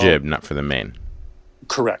the jib, not for the main.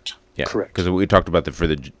 Correct. Yeah, correct. Because we talked about for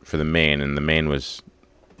the main, and the main was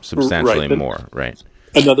substantially more, right?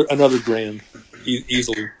 Another grand,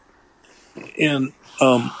 easily. And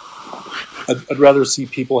I'd rather see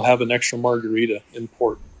people have an extra margarita in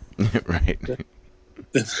port. Right.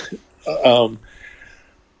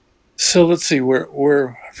 So let's see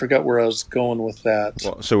where I forgot where I was going with that.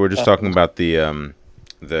 Well, so we're just talking about the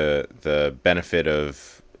benefit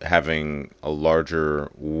of having a larger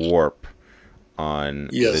warp on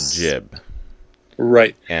the jib.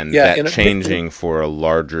 Right. And that changing for a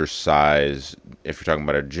larger size, if you're talking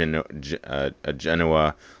about a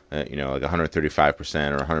Genoa, like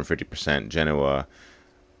 135% or 150% Genoa,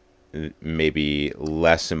 maybe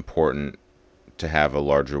less important to have a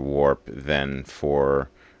larger warp than for,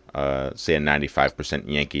 say, a 95%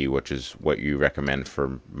 Yankee, which is what you recommend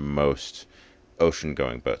for most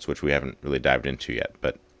ocean-going boats, which we haven't really dived into yet.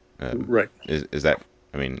 But right. Is that,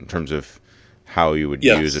 in terms of how you would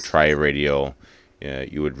use a tri-radial,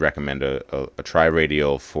 you would recommend a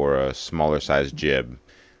tri-radial for a smaller size jib?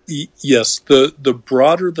 Yes, the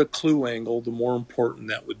broader the clue angle, the more important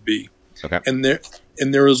that would be. Okay. And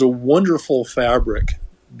there is a wonderful fabric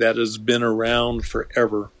that has been around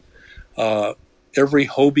forever. Every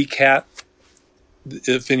Hobie cat,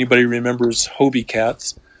 if anybody remembers Hobie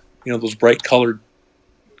cats, those bright colored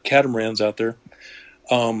catamarans out there,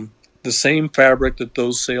 the same fabric that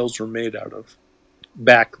those sails were made out of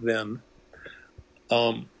back then.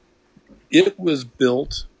 It was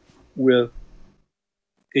built with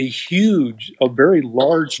a very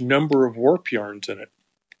large number of warp yarns in it,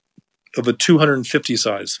 of a 250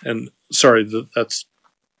 size. And sorry, that's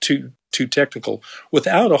too technical.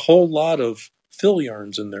 Without a whole lot of fill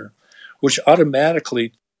yarns in there, which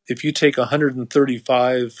automatically, if you take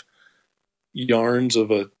 135 yarns of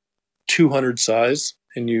a 200 size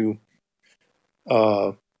and you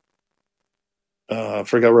forgot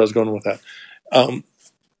where I was going with that.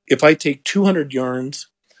 If I take 200 yarns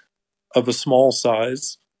of a small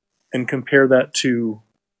size and compare that to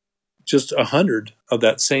just 100 of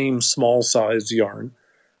that same small size yarn,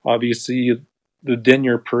 obviously the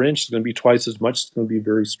denier per inch is going to be twice as much. It's going to be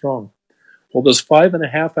very strong. Well, this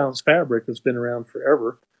 5.5 ounce fabric that's been around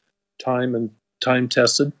forever, time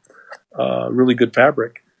tested, really good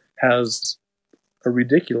fabric, has a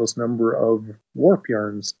ridiculous number of warp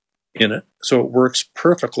yarns in it. So it works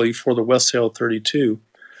perfectly for the Westsail 32.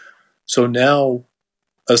 So now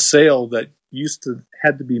a sail that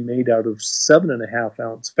had to be made out of 7.5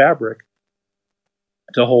 ounce fabric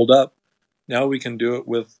to hold up, now we can do it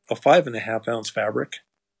with a 5.5 ounce fabric,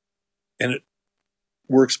 and it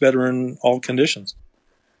works better in all conditions.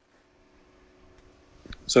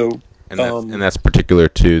 So, and that's particular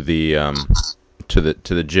to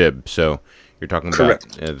the jib. So you're talking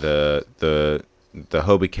correct. about the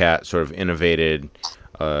Hobie Cat sort of innovated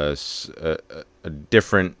a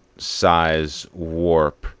different size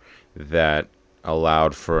warp that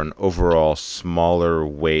allowed for an overall smaller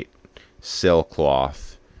weight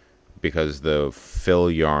sailcloth, because the fill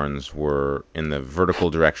yarns were in the vertical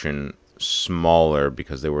direction smaller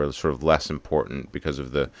because they were sort of less important because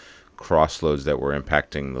of the crossloads that were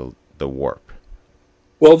impacting the warp.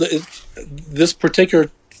 Well, this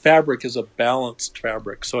particular fabric is a balanced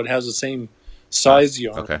fabric, so it has the same size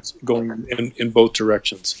yarns going in both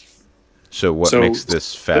directions. So what makes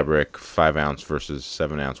this fabric 5 ounce versus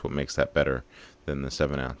 7 ounce? What makes that better than the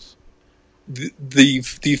 7 ounce? The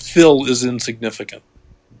fill is insignificant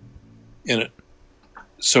in it,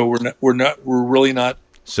 so we're really not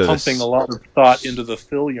pumping a lot of thought into the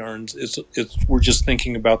fill yarns. We're just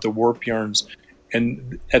thinking about the warp yarns,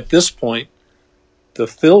 and at this point, the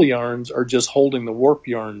fill yarns are just holding the warp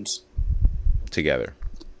yarns together.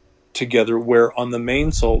 Where on the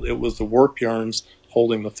mainsail, it was the warp yarns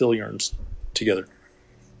holding the fill yarns together.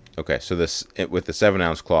 Okay, so with the 7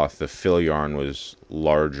 ounce cloth, the fill yarn was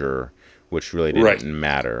larger, which really didn't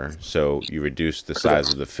matter. So you reduced the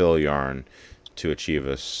size of the fill yarn to achieve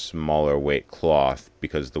a smaller weight cloth,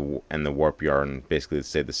 because the warp yarn basically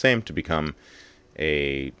stayed the same to become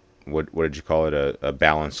a what did you call it, a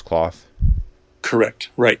balanced cloth? Correct.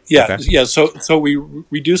 Right. Yeah. Okay. Yeah. So we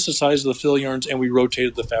reduced the size of the fill yarns and we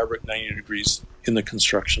rotated the fabric 90 degrees in the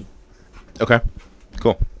construction. Okay.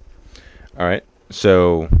 Cool. All right.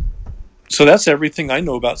 So that's everything I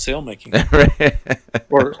know about sailmaking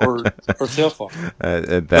or sailcloth.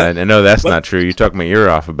 I know that's not true. You talk my ear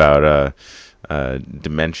off about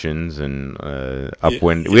dimensions and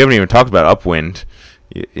upwind. Yeah. We haven't even talked about upwind.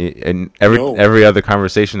 And every other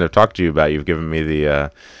conversation I've talked to you about, you've given me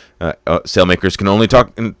the sailmakers can only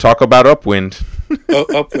talk about upwind.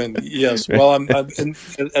 Upwind, yes. Well,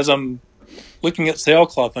 as I'm looking at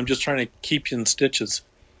sailcloth, I'm just trying to keep you in stitches.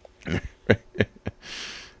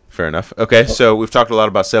 Fair enough. Okay, so we've talked a lot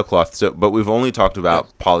about sailcloth, but we've only talked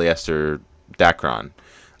about polyester Dacron.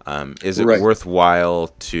 Is it worthwhile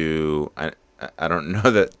to? I don't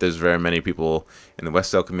know that there's very many people in the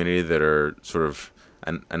Westsail community that are sort of.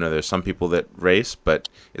 I know there's some people that race, but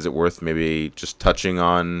is it worth maybe just touching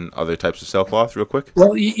on other types of sailcloth real quick?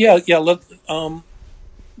 Well, yeah.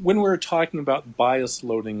 When we're talking about bias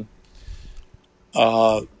loading,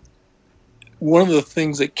 one of the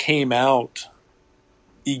things that came out,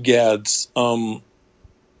 egads,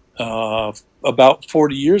 about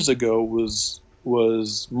 40 years ago was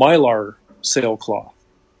Mylar sailcloth,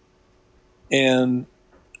 and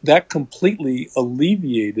that completely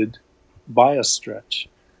alleviated bias stretch.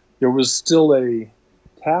 There was still a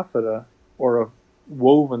taffeta or a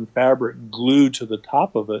woven fabric glued to the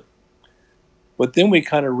top of it, but then we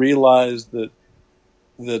kind of realized that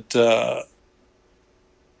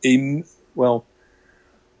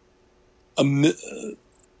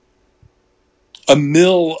a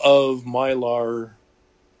mill of Mylar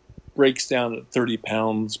breaks down at 30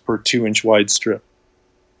 pounds per 2-inch wide strip.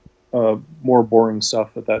 More boring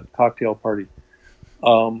stuff at that cocktail party.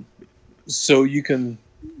 So you can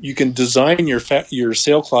design your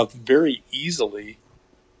sailcloth very easily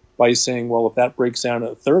by saying, well, if that breaks down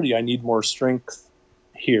at 30, I need more strength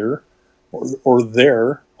here or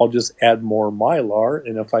there. I'll just add more Mylar,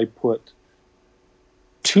 and if I put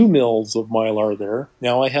 2 mils of Mylar there.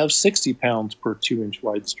 Now I have 60 pounds per 2-inch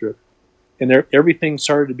wide strip. And everything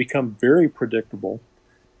started to become very predictable.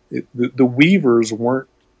 The weavers weren't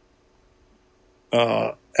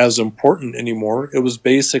as important anymore. It was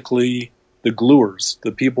basically the gluers,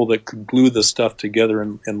 the people that could glue the stuff together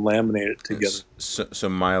and laminate it together. So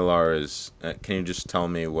Mylar is. Can you just tell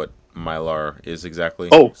me what Mylar is exactly?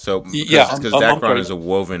 Oh, so yeah, because Dacron is a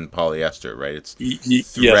woven polyester, right? It's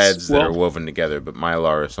threads yes. that are woven together, but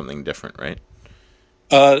Mylar is something different, right?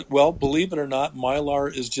 Well, believe it or not,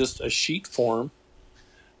 Mylar is just a sheet form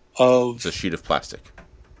of. It's a sheet of plastic.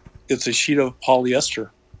 It's a sheet of polyester.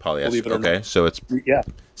 Polyester. Believe it or okay, not. So it's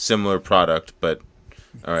similar product, but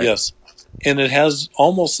all right. Yes, and it has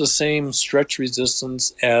almost the same stretch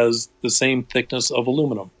resistance as the same thickness of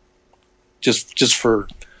aluminum. Just for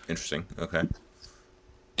interesting. Okay.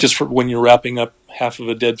 Just for when you're wrapping up half of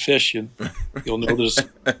a dead fish, you'll notice.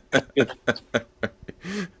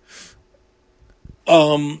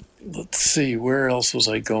 Let's see, where else was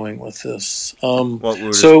I going with this? Well, we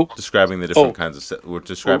were just describing the different kinds of. We're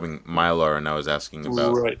describing Mylar, and I was asking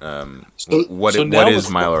about what is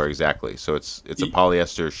Mylar exactly. So it's a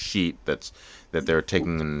polyester sheet that they're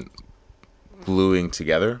taking and gluing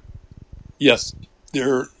together. Yes,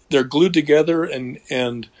 they're glued together,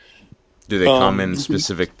 and do they come in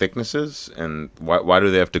specific thicknesses? And why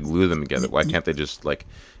do they have to glue them together? Why can't they just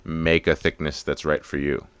make a thickness that's right for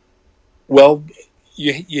you? Well,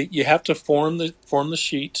 you have to form the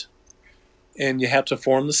sheet, and you have to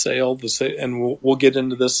form the sail. And we'll get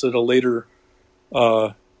into this at a later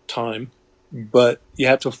time. But you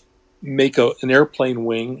have to make an airplane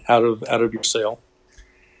wing out of your sail.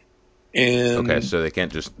 And okay, so they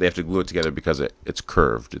have to glue it together because it's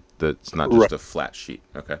curved. It's not just a flat sheet.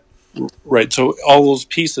 Okay. Right. So all those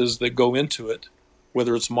pieces that go into it,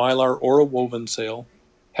 whether it's Mylar or a woven sail,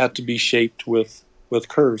 have to be shaped with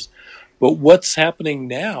curves. But what's happening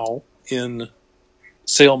now in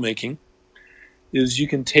sail making is you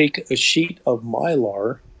can take a sheet of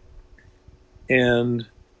Mylar, and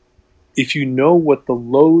if you know what the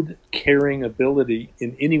load carrying ability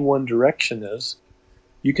in any one direction is,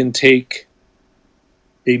 you can take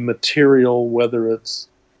a material, whether it's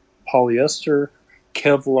polyester,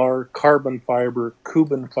 Kevlar, carbon fiber,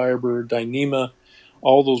 Cuban fiber, Dyneema,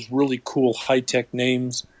 all those really cool high-tech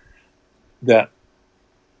names that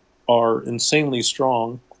are insanely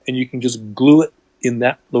strong, and you can just glue it in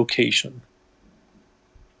that location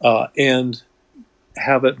and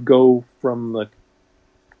have it go from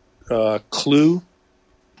the clue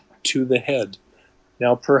to the head.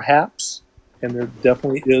 Now, perhaps, and there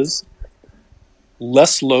definitely is,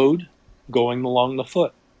 less load going along the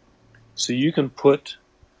foot. So you can put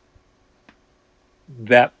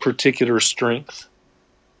that particular strength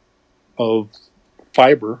of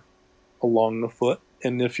fiber along the foot.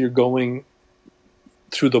 And if you're going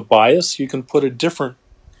through the bias, you can put a different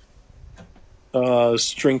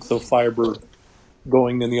strength of fiber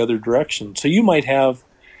going in the other direction. So you might have,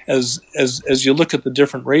 as you look at the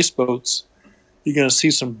different race boats, you're going to see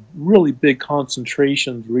some really big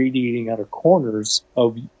concentrations radiating out of corners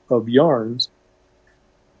of yarns,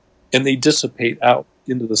 and they dissipate out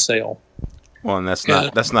into the sail. Well, and that's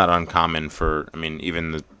not uncommon for,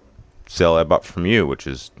 even the sail I bought from you, which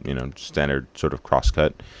is, standard sort of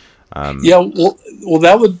crosscut. Well,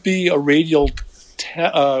 that would be a radial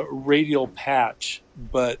patch,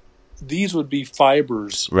 but these would be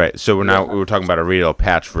fibers. Right. So we're talking about a radial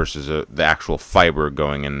patch versus the actual fiber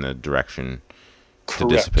going in the direction to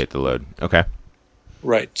dissipate the load. Okay.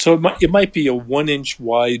 Right. So it might be a 1-inch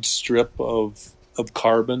wide strip of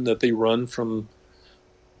carbon that they run from,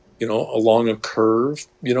 along a curve,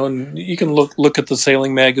 and you can look at the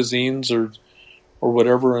sailing magazines or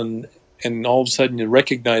whatever, and all of a sudden you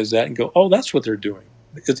recognize that and go, oh, that's what they're doing.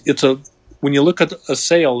 When you look at a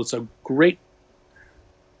sail, it's a great,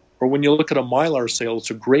 or when you look at a Mylar sail,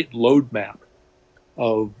 it's a great load map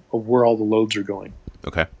of where all the loads are going.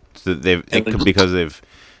 Okay. So because they've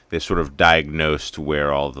sort of diagnosed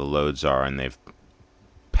where all the loads are, and they've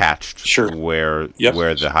patched where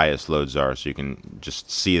the highest loads are, so you can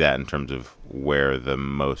just see that in terms of where the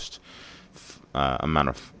most amount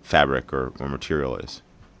of fabric or material is.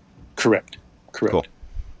 Correct. Cool.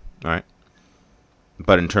 All right.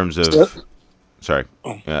 But in terms of sorry.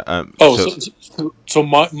 So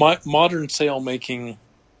modern sail making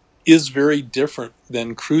is very different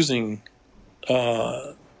than cruising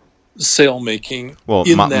sail making. Well,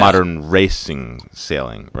 modern racing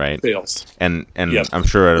sailing, right? Sails. And I'm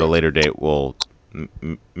sure at a later date we'll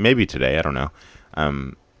maybe today, I don't know,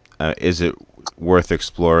 is it worth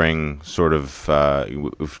exploring sort of,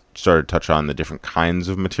 we've started to touch on the different kinds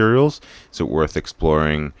of materials. Is it worth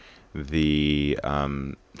exploring the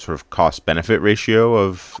sort of cost-benefit ratio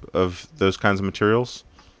of those kinds of materials?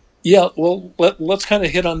 Yeah, well, let's kind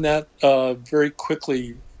of hit on that very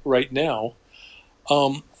quickly right now.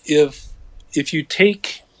 If you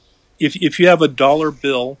take if you have a dollar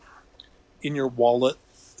bill in your wallet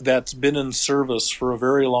that's been in service for a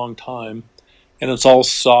very long time and it's all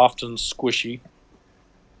soft and squishy,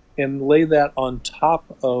 and lay that on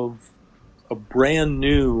top of a brand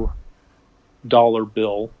new dollar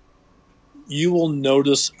bill, you will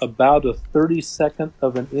notice about a 32nd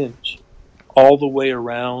of an inch all the way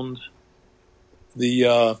around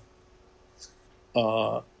the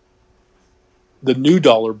the new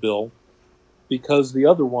dollar bill, because the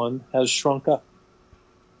other one has shrunk up.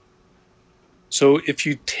 So if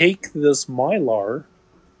you take this mylar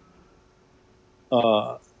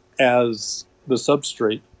as the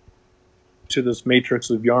substrate to this matrix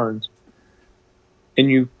of yarns and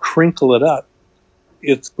you crinkle it up,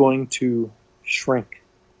 it's going to shrink.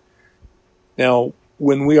 Now,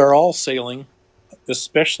 when we are all sailing,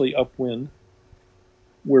 especially upwind,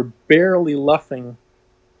 we're barely luffing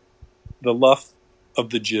the luff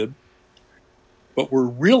of the jib, but we're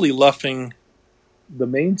really luffing the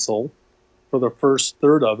mainsail for the first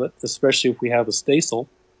third of it, especially if we have a staysail.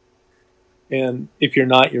 And if you're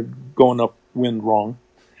not, you're going upwind wrong.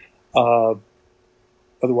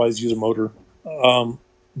 Otherwise, use a motor.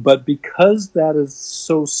 But because that is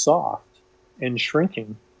so soft and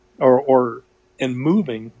shrinking and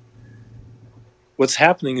moving, what's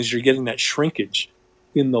happening is you're getting that shrinkage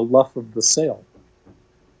in the luff of the sail.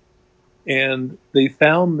 And they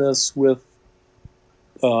found this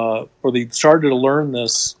or they started to learn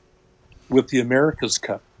this with the America's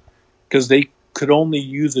Cup, because they could only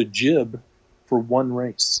use a jib for one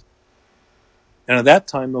race. And at that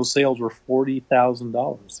time, those sails were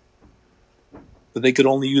 $40,000. But they could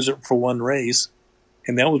only use it for one race,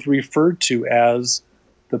 and that was referred to as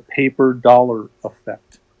the paper dollar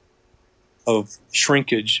effect of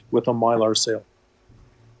shrinkage with a mylar sail.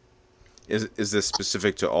 Is this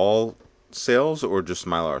specific to all sails or just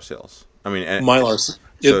mylar sails? I mean, Mylar.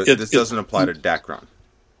 So this doesn't apply to Dacron.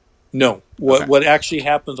 No. What actually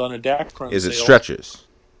happens on a Dacron is it sail stretches?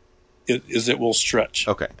 It will stretch.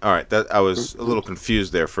 Okay, all right. I was a little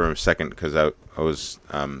confused there for a second because I was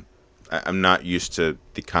I'm not used to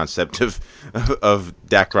the concept of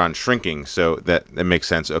Dacron shrinking, so that makes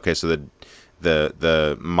sense. Okay, so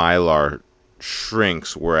the mylar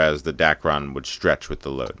shrinks, whereas the Dacron would stretch with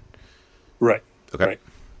the load. Right. Okay. Right.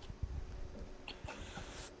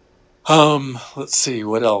 Let's see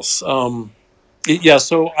what else. So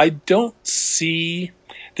I don't see.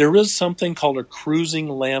 There is something called a cruising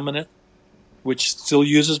laminate, which still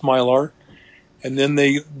uses mylar, and then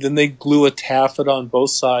they glue a taffet on both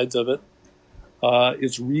sides of it.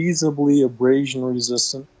 It's reasonably abrasion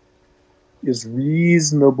resistant. Is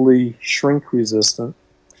reasonably shrink resistant.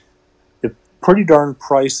 It's pretty darn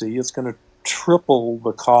pricey. It's going to triple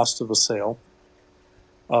the cost of a sail,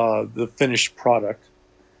 the finished product.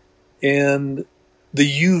 And the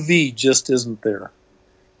UV just isn't there.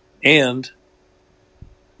 And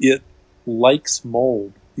it likes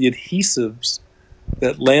mold. The adhesives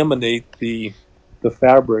that laminate the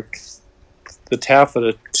fabric, the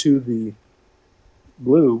taffeta to the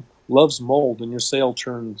glue, loves mold, and your sail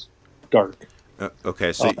turns dark.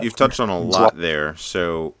 Okay, so you've touched on a lot there.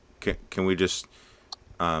 So can we just...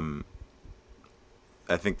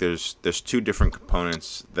 I think there's two different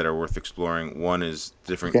components that are worth exploring. One is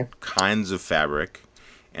different kinds of fabric,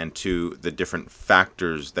 and two, the different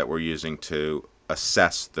factors that we're using to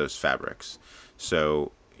assess those fabrics.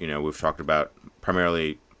 So, we've talked about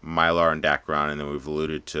primarily mylar and Dacron, and then we've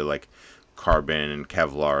alluded to like carbon and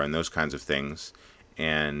Kevlar and those kinds of things.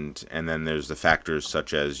 And then there's the factors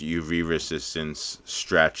such as UV resistance,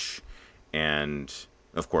 stretch, and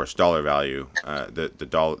of course dollar value,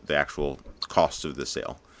 the actual cost of the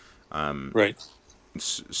sail. Right.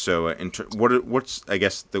 So, what's I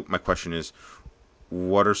guess my question is,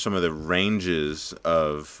 what are some of the ranges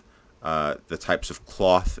of the types of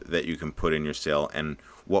cloth that you can put in your sail, and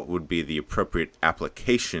what would be the appropriate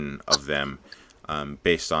application of them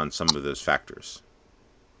based on some of those factors?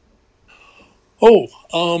 Well,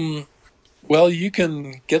 you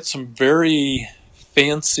can get some very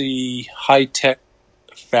fancy high-tech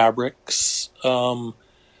fabrics that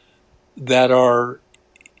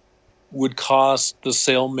would cost the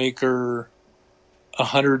sailmaker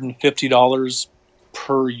 $150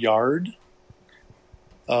 per yard.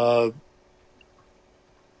 So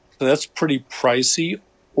that's pretty pricey.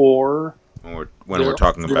 Or When we're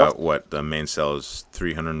talking about what the mainsail is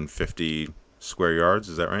 350 square yards,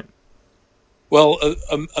 is that right? Well,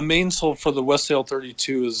 a mainsail for the Westsail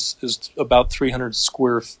 32 is about 300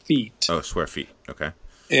 square feet, Oh, square feet. Okay.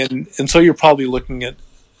 and so you're probably looking at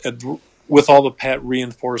with all the pat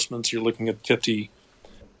reinforcements, you're looking at 50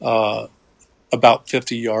 uh, about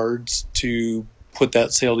 50 yards to put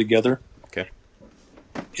that sail together. Okay.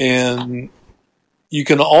 And you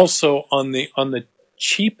can also on the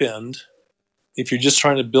cheap end, if you're just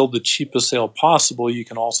trying to build the cheapest sail possible, you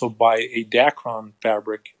can also buy a Dacron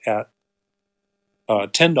fabric at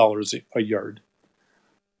 $10 a yard.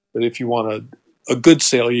 But if you want a good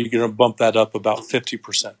sail, you're going to bump that up about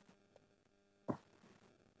 50%.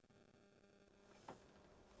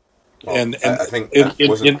 And I think in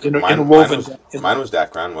a woven mine was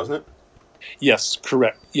Dacron, wasn't it? yes,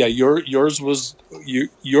 correct. Yeah, yours was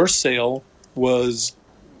your sail was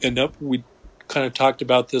we kind of talked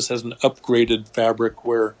about this as an upgraded fabric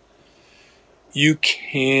where you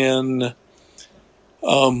can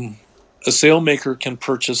a sailmaker can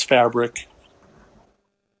purchase fabric,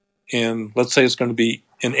 and let's say it's going to be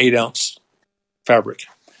an 8-ounce fabric.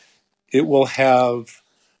 It will have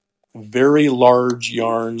very large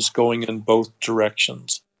yarns going in both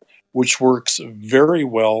directions, which works very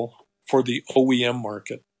well for the OEM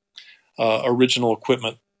market, original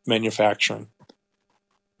equipment manufacturing,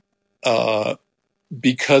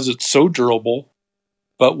 because it's so durable.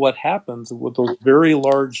 But what happens with those very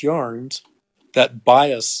large yarns, that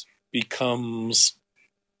bias becomes,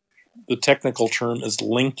 the technical term is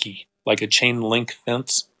linky, like a chain link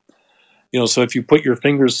fence. So if you put your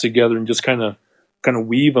fingers together and just kind of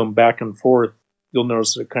weave them back and forth, you'll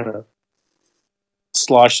notice that it kind of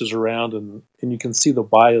sloshes around, and you can see the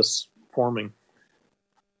bias forming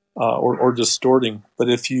or distorting. But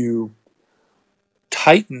if you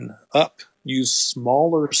tighten up, use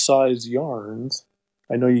smaller size yarns,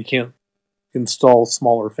 I know you can't install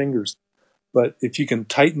smaller fingers, but if you can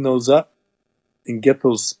tighten those up and get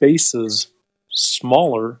those spaces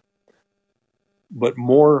smaller, but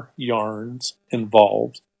more yarns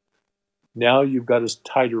involved, now you've got a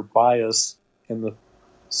tighter bias, and the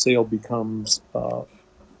sail becomes a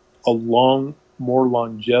more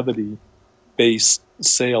longevity based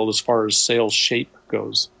sail as far as sail shape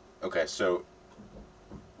goes. Okay, so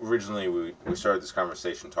originally we started this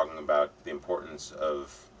conversation talking about the importance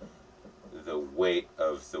of the weight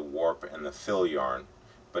of the warp and the fill yarn,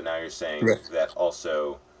 but now you're saying that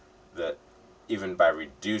also that even by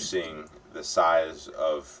reducing the size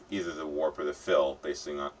of either the warp or the fill based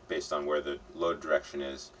on where the load direction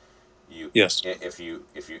is, if you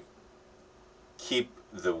keep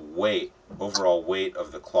the overall weight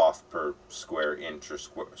of the cloth per square inch or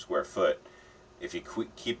square foot, if you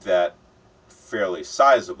keep that fairly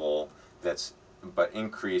sizable, but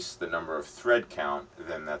increase the number of thread count,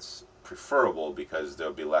 then that's preferable because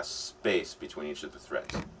there'll be less space between each of the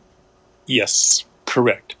threads. Yes,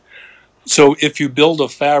 correct. So if you build a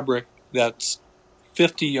fabric that's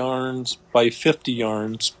 50 yarns by 50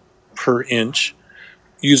 yarns per inch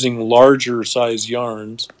using larger size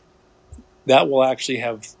yarns, that will actually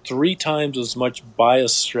have 3 times as much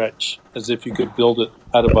bias stretch as if you could build it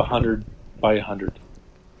out of 100 by 100.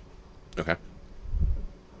 Okay.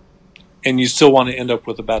 And you still want to end up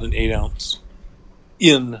with about an 8-ounce.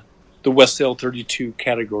 In the Westsail 32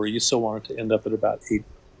 category, you still want it to end up at about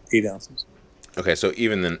 8 ounces. Okay, so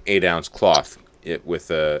even an 8-ounce cloth, with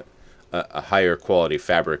a higher quality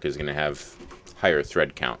fabric, is going to have higher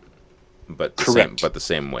thread count, but the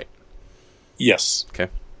same weight. Yes. Okay.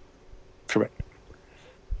 Correct.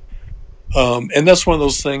 And that's one of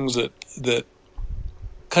those things that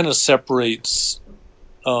kind of separates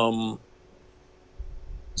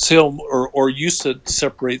sail or used to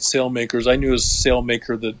separate sailmakers. I knew a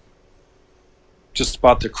sailmaker that just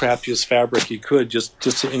bought the crappiest fabric he could just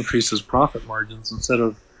to increase his profit margins instead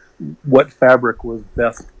of what fabric was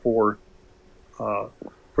best for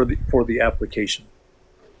the application.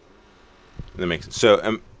 That makes sense.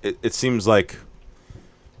 So it seems like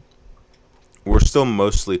we're still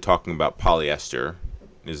mostly talking about polyester,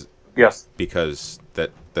 yes, because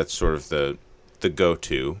that's sort of the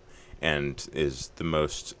go-to and is the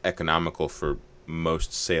most economical for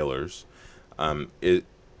most sailors. And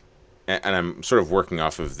I'm sort of working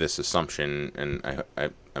off of this assumption, and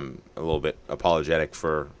I'm a little bit apologetic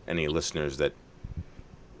for any listeners that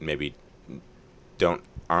maybe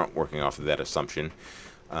aren't working off of that assumption.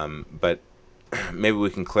 But maybe we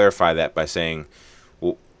can clarify that by saying,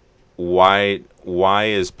 well, why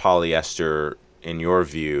is polyester, in your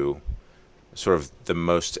view, sort of the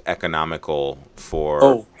most economical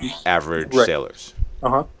for average sailors?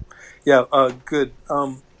 Yeah, good.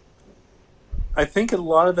 I think a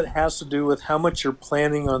lot of it has to do with how much you're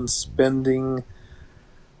planning on spending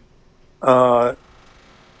uh,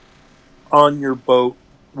 on your boat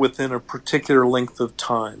within a particular length of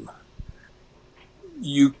time.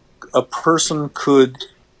 A person could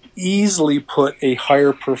easily put a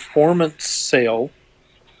higher performance sail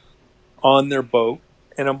on their boat,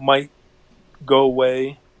 and it might go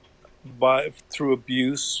away through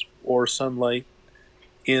abuse or sunlight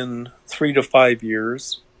in 3 to 5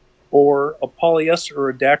 years. Or a polyester or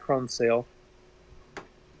a Dacron sail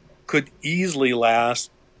could easily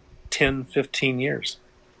last 10, 15 years.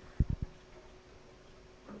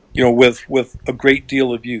 With a great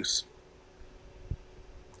deal of use.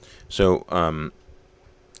 So,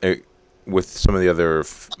 with some of the other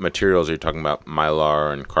materials, you're talking about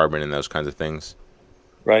mylar and carbon and those kinds of things,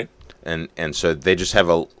 Right? and so they just have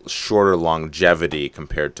a shorter longevity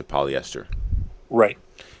compared to polyester. Right.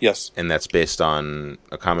 Yes. And that's based on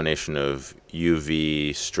a combination of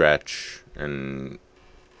UV, stretch, and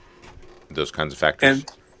those kinds of factors.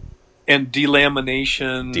 And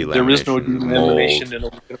delamination. There is no delamination in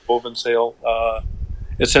a woven sail,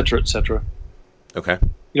 et cetera, et cetera. Okay.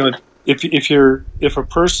 If a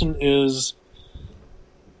person is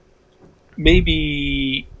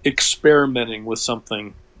maybe experimenting with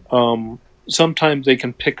something, sometimes they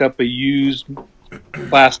can pick up a used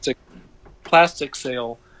plastic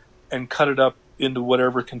sail and cut it up into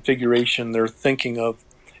whatever configuration they're thinking of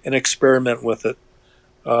and experiment with it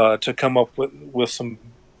to come up with some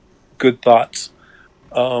good thoughts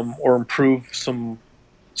or improve some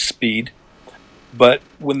speed. But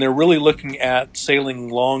when they're really looking at sailing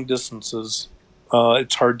long distances,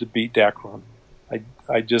 it's hard to beat Dacron.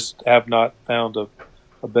 I just have not found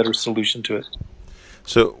a better solution to it.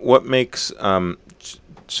 So what makes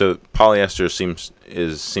so polyester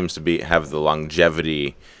seems to have the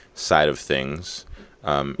longevity side of things.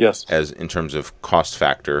 Yes. As in terms of cost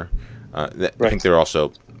factor, Right. I think they're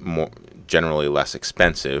also generally less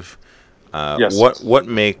expensive. Yes. What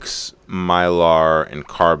makes mylar and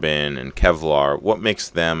carbon and Kevlar? What makes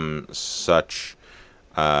them such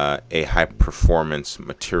a high performance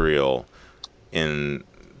material in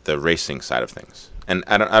the racing side of things? And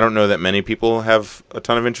I don't know that many people have a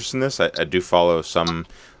ton of interest in this. I do follow some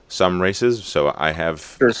races, so I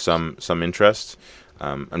have Sure. some interest.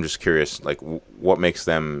 I'm just curious, like, what makes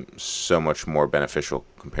them so much more beneficial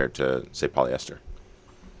compared to, say, polyester?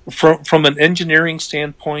 From an engineering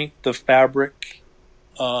standpoint, the fabric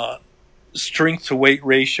strength to weight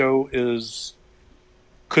ratio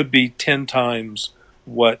could be 10 times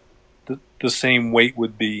what the same weight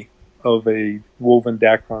would be of a woven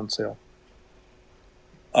Dacron sail.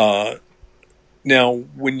 Now,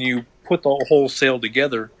 when you put the whole sail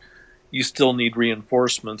together, you still need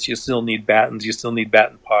reinforcements, you still need battens, you still need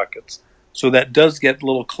batten pockets. So that does get a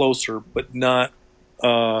little closer, but not.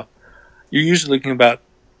 You're usually looking about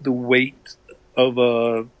the weight of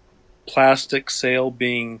a plastic sail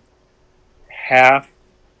being half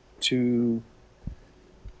to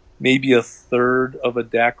maybe a third of a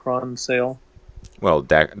Dacron sail. Well,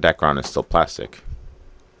 Dacron is still plastic.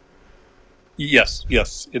 Yes.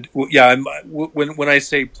 When I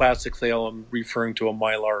say plastic sail, I'm referring to a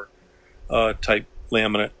mylar type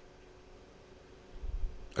laminate.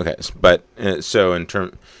 Okay, but so in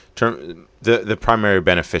term the primary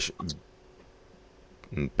beneficiary.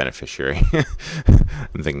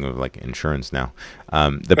 I'm thinking of like insurance now.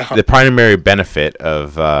 The primary benefit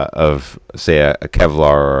of say a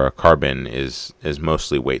Kevlar or a carbon is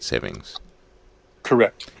mostly weight savings.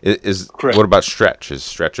 Correct. Correct. What about stretch? Is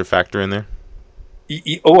stretch a factor in there?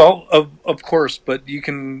 Well, of course, but you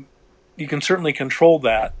can certainly control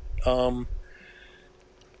that. When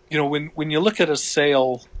you look at a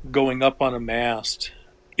sail going up on a mast,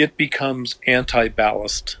 it becomes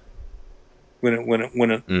anti-ballast when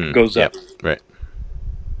it goes up. Right.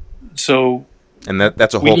 So, and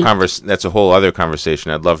that's a whole other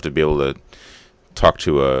conversation. I'd love to be able to talk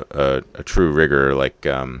to a true rigger. Like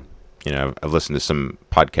I've listened to some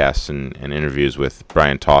podcasts and interviews with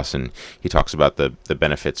Brian Toss, and he talks about the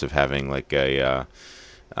benefits of having like the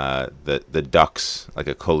ducks, like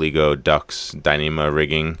a Coligo ducks Dyneema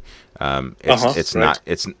rigging. It's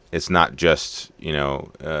not just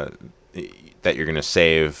that you're going to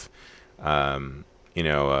save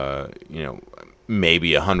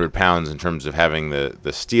maybe 100 pounds in terms of having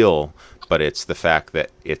the steel, but it's the fact that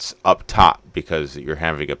it's up top because you're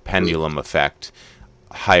having a pendulum effect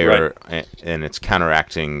higher, right, and it's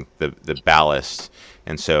counteracting the ballast.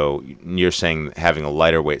 And so you're saying having a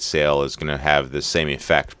lighter weight sail is going to have the same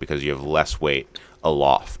effect because you have less weight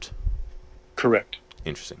aloft. Correct.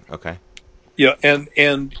 Interesting. Okay. Yeah, and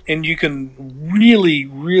you can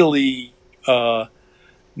really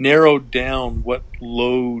narrow down what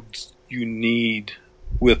loads you need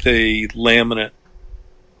with a laminate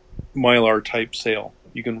Mylar type sail.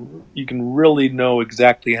 You can really know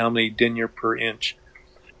exactly how many denier per inch.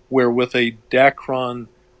 Where with a Dacron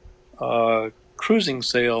cruising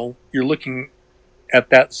sail, you're looking at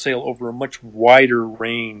that sail over a much wider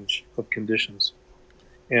range of conditions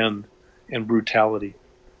and brutality.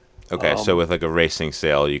 Okay, so with like a racing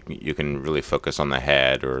sail, you can really focus on the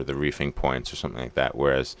head or the reefing points or something like that.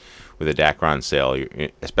 Whereas with a Dacron sail,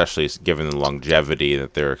 especially given the longevity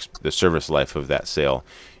that the service life of that sail,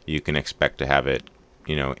 you can expect to have it,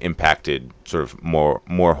 impacted sort of more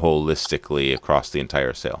holistically across the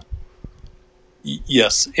entire sail.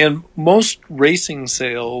 Yes, and most racing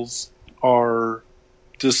sails are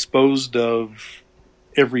disposed of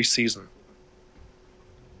every season.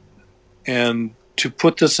 And to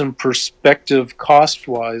put this in perspective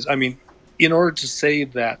cost-wise, I mean, in order to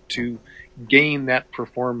save that, to gain that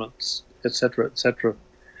performance, et cetera,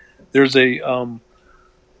 there's a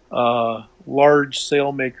large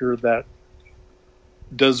sailmaker that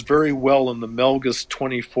does very well in the Melgus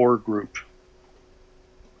 24 group.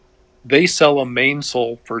 They sell a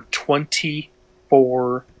mainsail for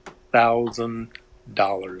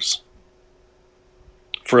 $24,000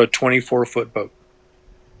 for a 24-foot boat.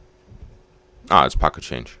 Ah, it's pocket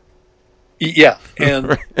change. Yeah,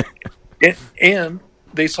 and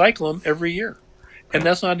they cycle them every year, and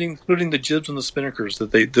that's not including the jibs and the spinnakers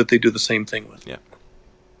that they do the same thing with. Yeah.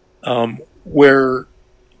 Where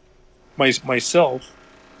myself,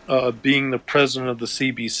 being the president of the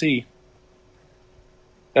CBC,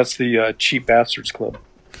 that's the Cheap Bastards Club.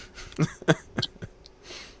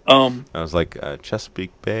 I was like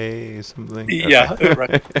Chesapeake Bay something. Yeah, okay.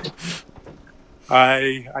 Right.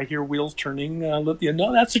 I hear wheels turning.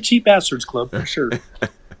 No, that's the Cheap Bastards Club for sure.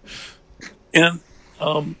 And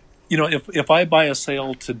if I buy a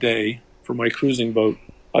sail today for my cruising boat,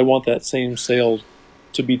 I want that same sail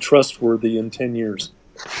to be trustworthy in 10 years.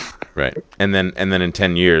 Right, and then in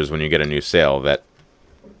 10 years, when you get a new sail, that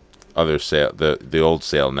other sail, the old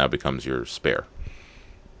sail, now becomes your spare.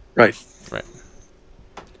 Right. Right.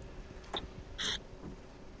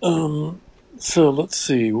 So let's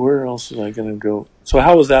see, where else was I going to go? So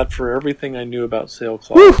how was that for everything I knew about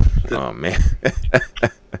sailcloth? Oh man!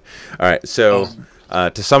 All right, so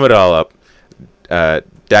to sum it all up,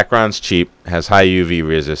 Dacron's cheap, has high UV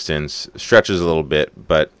resistance, stretches a little bit,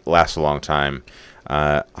 but lasts a long time.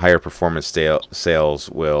 Higher performance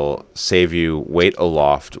sails will save you weight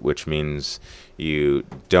aloft, which means you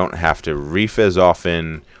don't have to reef as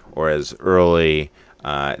often or as early.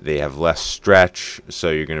 They have less stretch, so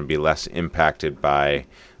you're going to be less impacted by,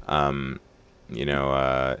 the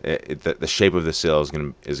shape of the sail is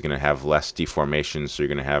going to have less deformation, so you're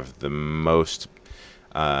going to have the most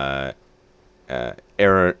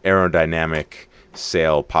aerodynamic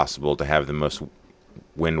sail possible, to have the most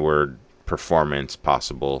windward performance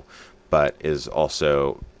possible, but is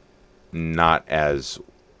also not as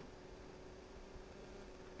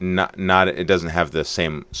it doesn't have the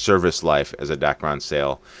same service life as a Dacron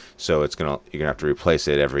sail, so you're gonna have to replace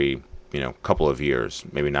it every couple of years,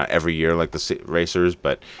 maybe not every year like the racers,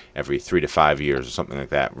 but every 3 to 5 years or something like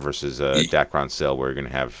that, versus a Dacron sail where you're gonna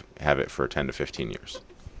have it for 10 to 15 years.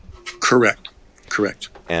 Correct.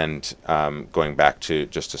 And going back to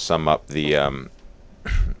just to sum up the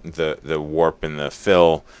warp and the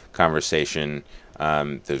fill conversation,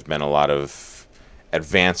 there's been a lot of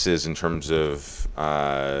advances in terms of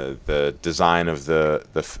the design of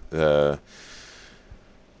the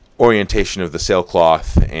orientation of the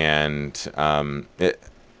sailcloth, and I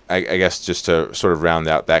guess just to sort of round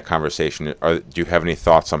out that conversation, do you have any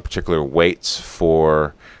thoughts on particular weights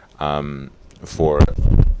for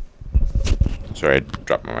sorry, I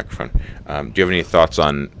dropped my microphone. Do you have any thoughts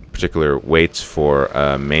on particular weights for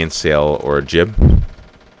a mainsail or a jib?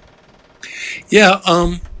 Yeah,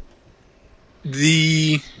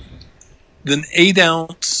 the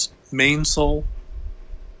 8-ounce mainsail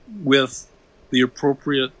with the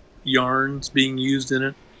appropriate yarns being used in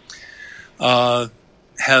it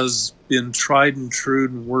has been tried and true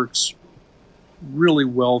and works really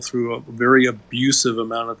well through a very abusive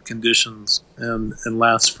amount of conditions and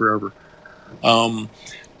lasts forever.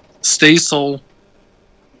 Staysail,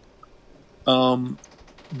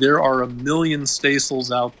 there are a million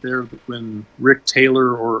staysails out there that when Rick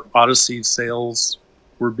Taylor or Odyssey sails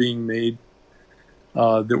were being made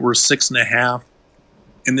that were 6.5,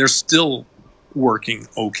 and they're still working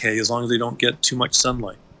okay as long as they don't get too much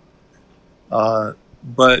sunlight.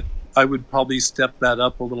 But I would probably step that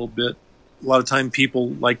up a little bit. A lot of time people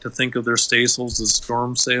like to think of their staysails as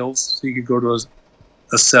storm sails. So you could go to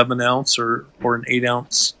a 7-ounce or an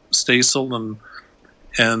 8-ounce staysail,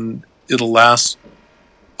 and it'll last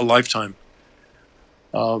a lifetime.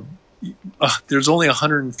 There's only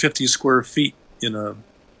 150 square feet in a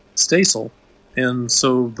staysail, and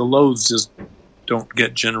so the loads just don't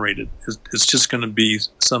get generated. It's just going to be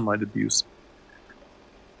sunlight abuse.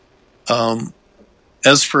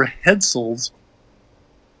 As for headsails,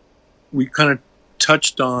 we kind of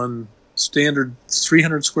touched on standard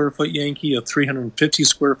 300 square foot Yankee, a 350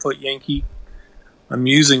 square foot Yankee. I'm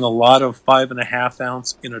using a lot of 5.5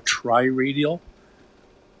 ounce in a tri-radial.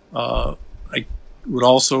 I would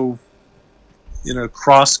also, in a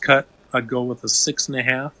cross cut, I'd go with a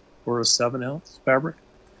 6.5 or a 7 ounce fabric,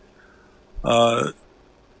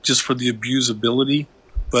 just for the abusability.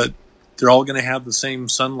 But they're all going to have the same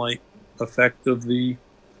sunlight effect of the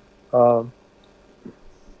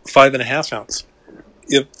 5.5 ounce,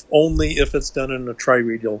 if it's done in a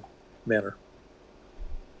tri-radial manner.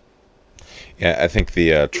 Yeah, I think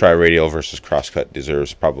the tri-radial versus crosscut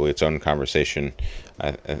deserves probably its own conversation.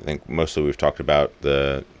 I think mostly we've talked about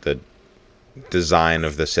the design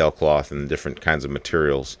of the sailcloth and the different kinds of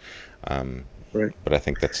materials. Right. But I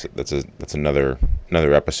think that's another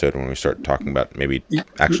episode when we start talking about maybe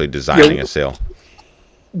actually designing a sail.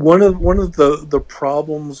 One of the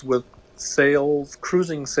problems with sails,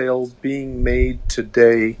 cruising sails being made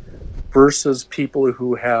today versus people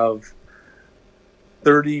who have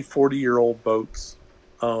 30, 40-year-old boats.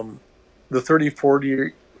 The 30,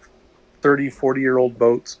 40-year-old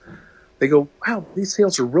boats, they go, wow, these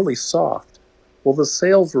sails are really soft. Well, the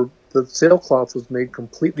sailcloth was made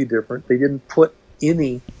completely different. They didn't put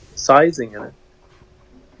any sizing in it.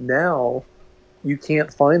 Now, you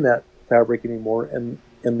can't find that fabric anymore, and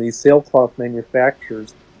the sailcloth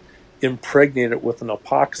manufacturers impregnate it with an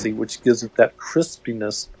epoxy, which gives it that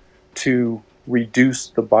crispiness to reduce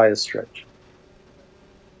the bias stretch.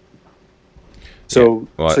 So,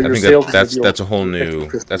 well, so I think that's a whole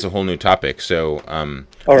new topic. So,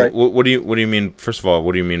 all right. What do you mean? First of all,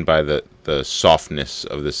 what do you mean by the softness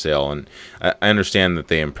of the sail? And I understand that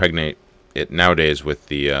they impregnate it nowadays with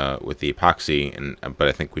the epoxy, but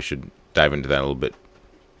I think we should dive into that a little bit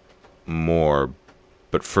more.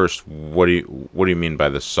 But first, what do you mean by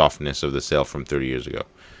the softness of the sail from 30 years ago?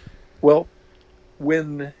 Well,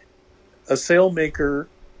 when a sailmaker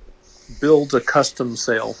builds a custom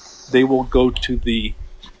sail, they will go to the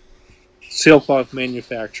sailcloth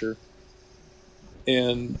manufacturer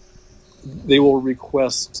and they will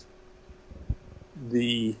request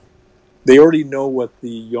they already know what the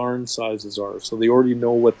yarn sizes are, so they already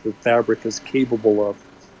know what the fabric is capable of,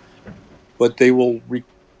 but they will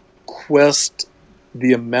request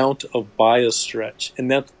the amount of bias stretch, and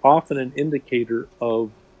that's often an indicator of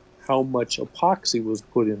how much epoxy was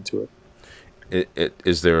put into it.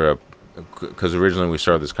 Is there because originally we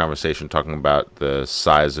started this conversation talking about the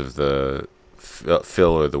size of the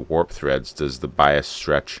fill or the warp threads. Does the bias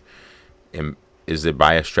stretch is the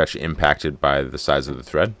bias stretch impacted by the size of the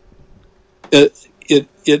thread? It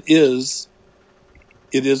is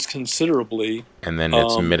considerably, and then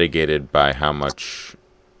it's mitigated by how much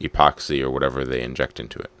epoxy or whatever they inject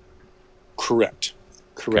into it. Correct.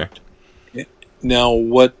 Okay. Now,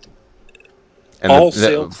 what? And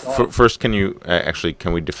first,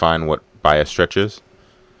 can we define what bias stretch is?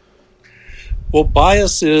 Well,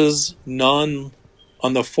 bias is on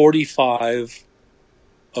the 45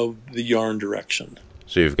 of the yarn direction.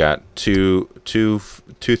 So you've got two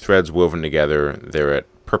threads woven together. They're at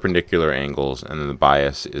perpendicular angles, and then the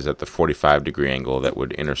bias is at the 45-degree angle that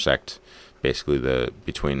would intersect basically the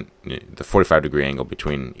 45-degree angle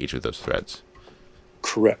between each of those threads.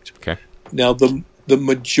 Correct. Okay. Now the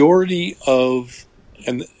majority of,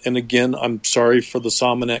 and again, I'm sorry for the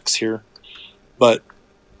Salmonex here, but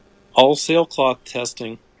all sailcloth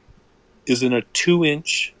testing is in a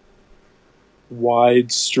 2-inch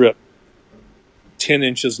wide strip, 10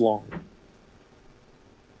 inches long.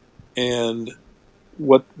 And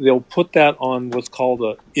what they'll put that on what's called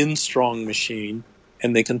a in-strong machine,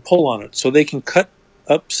 and they can pull on it. So they can cut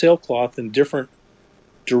up sailcloth in different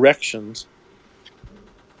directions,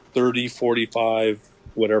 30, 45,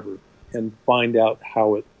 whatever, and find out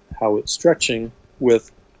how it's stretching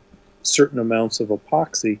with certain amounts of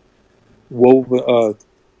epoxy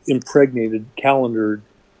impregnated, calendared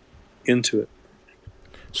into it.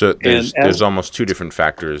 So there's almost two different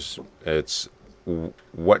factors. It's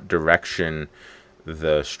what direction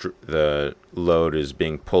the load is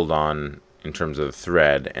being pulled on in terms of the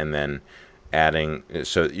thread, and then adding.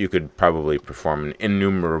 So you could probably perform an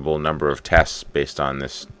innumerable number of tests based on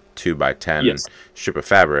this 2x10 strip of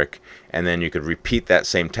fabric, and then you could repeat that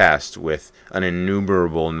same test with an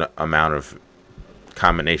innumerable amount of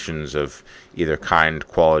combinations of either kind,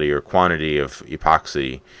 quality, or quantity of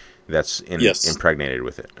epoxy that's impregnated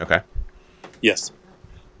with it. Okay. Yes.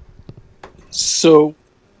 So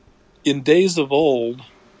in days of old,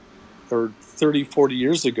 or 30, 40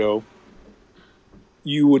 years ago,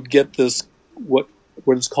 you would get this, what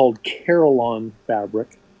is called Carillon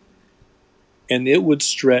fabric, and it would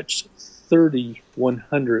stretch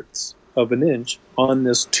 30/100ths of an inch on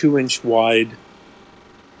this 2-inch wide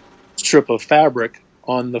strip of fabric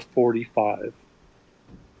on the 45.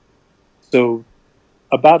 So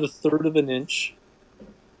about 1/3 of an inch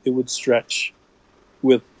it would stretch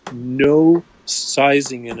with no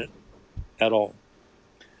sizing in it at all.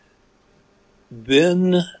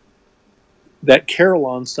 Then that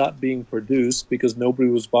Carillon stopped being produced because nobody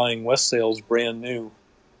was buying Westsails brand new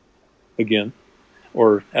again,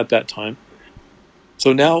 or at that time.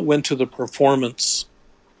 So now it went to the performance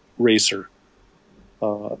racer.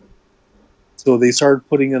 So they started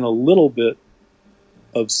putting in a little bit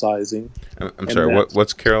of sizing. I'm sorry,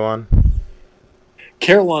 what's Carillon?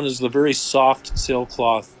 Carillon is the very soft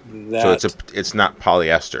sailcloth that. So it's not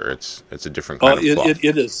polyester. It's a different kind of cloth.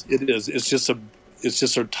 It is. It's just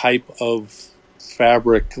a type of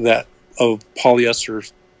fabric of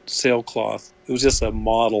polyester sailcloth. It was just a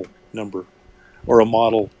model number, or a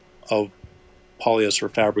model of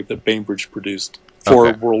polyester fabric that Bainbridge produced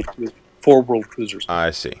for world cruisers.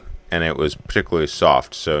 I see. And it was particularly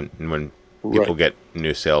soft. So when people get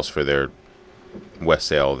new sails for their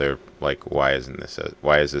Westsail, they're like, why is this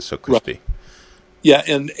so crispy? Right. Yeah,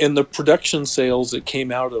 and the production sails that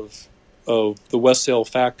came out of the Westsail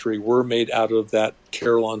factory were made out of that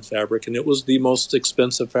Carillon fabric, and it was the most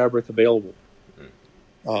expensive fabric available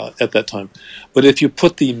at that time. But if you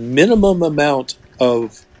put the minimum amount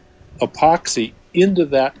of epoxy into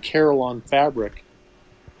that Carillon fabric,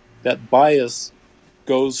 that bias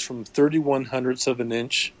goes from 30/100ths of an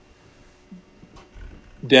inch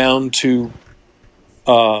down to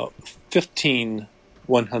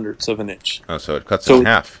 15/100ths of an inch. Oh, so it cuts it in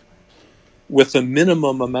half. With a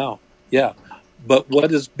minimum amount, yeah. But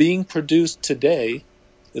what is being produced today,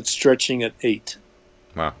 it's stretching at 8.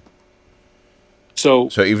 Wow. So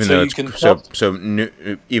even though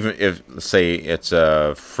even if, say, it's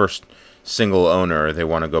a first single owner, they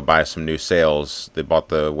want to go buy some new sails. They bought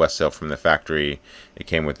the Westsail from the factory. It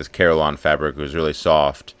came with this Carillon fabric. It was really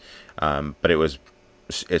soft, but it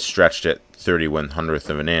stretched at 30/100th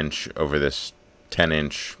of an inch over this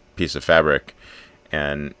 10-inch piece of fabric.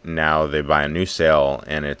 And now they buy a new sail,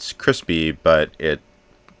 and it's crispy, but it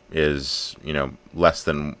is, less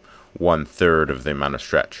than 1/3 of the amount of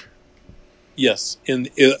stretch. Yes,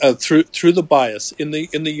 through the bias in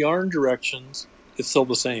the yarn directions, it's still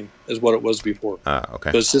the same as what it was before.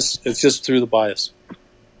 Okay. But it's just through the bias.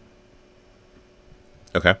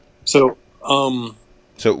 Okay. So, how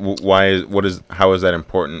is that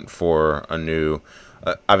important for a new?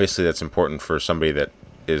 Obviously, that's important for somebody that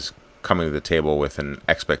is coming to the table with an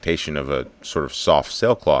expectation of a sort of soft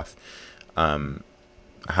sailcloth.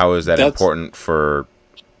 How is that important for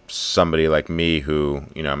somebody like me who,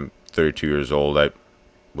 I'm 32 years old. I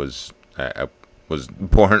was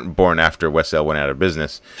born after Westsail went out of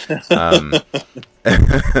business.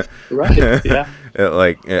 Right. Yeah.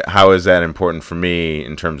 How is that important for me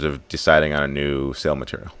in terms of deciding on a new sail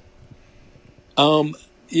material?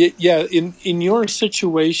 Yeah. In your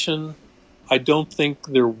situation, I don't think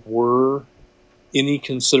there were any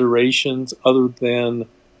considerations other than,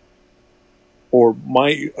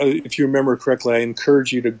 if you remember correctly, I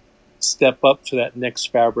encourage you to step up to that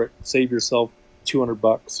next fabric, save yourself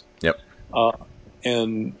 $200. Yep.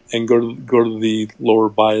 And go to the lower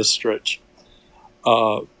bias stretch.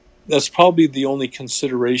 That's probably the only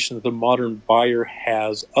consideration that the modern buyer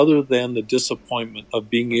has, other than the disappointment of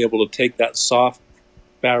being able to take that soft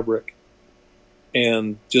fabric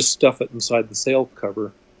and just stuff it inside the sail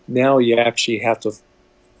cover. Now you actually have to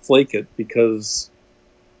flake it because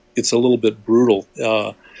it's a little bit brutal.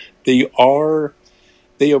 They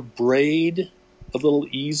abrade a little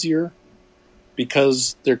easier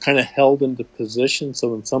because they're kind of held into position. So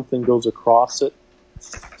when something goes across it,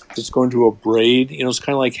 it's going to abrade. It's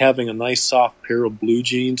kind of like having a nice soft pair of blue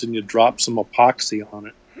jeans and you drop some epoxy on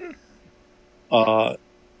it.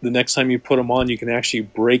 The next time you put them on, you can actually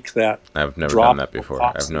break that. I've never done that before.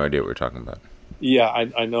 Epoxy. I have no idea what we're talking about. Yeah,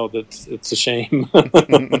 I know that it's a shame.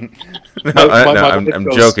 I'm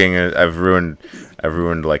joking. I've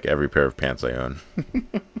ruined like every pair of pants I own.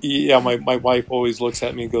 Yeah, my wife always looks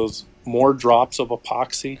at me and goes, "More drops of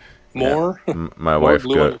epoxy, more." Yeah. My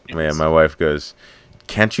wife goes,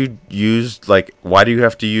 "Can't you use why do you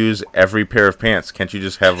have to use every pair of pants? Can't you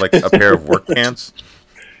just have a pair of work pants?"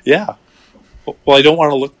 Yeah. Well, I don't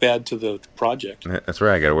want to look bad to the project. That's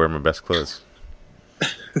right. I got to wear my best clothes.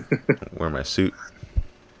 Wear my suit.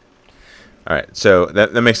 All right, so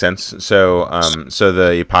that makes sense. So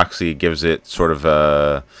the epoxy gives it sort of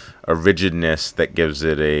a rigidness that gives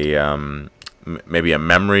it a maybe a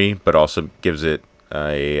memory, but also gives it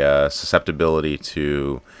a susceptibility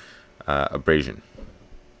to abrasion.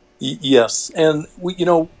 Yes, and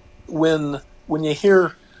when you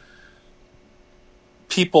hear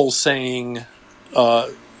people saying,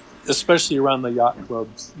 especially around the yacht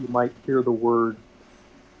clubs, you might hear the word,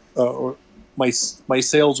 or my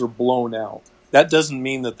sails are blown out. That doesn't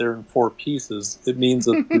mean that they're in four pieces. It means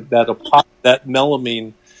that that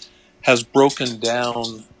melamine has broken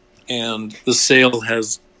down and the sail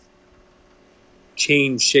has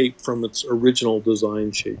changed shape from its original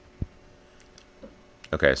design shape.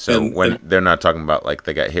 Okay, so when they're not talking about like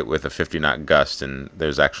they got hit with a 50-knot gust and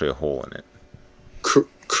there's actually a hole in it.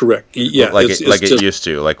 Correct. Yeah, like it used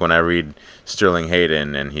to. Like when I read Sterling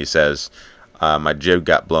Hayden and he says, my jib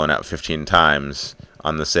got blown out 15 times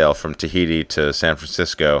on the sail from Tahiti to San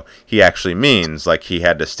Francisco, he actually means like he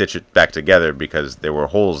had to stitch it back together because there were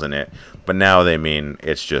holes in it. But now they mean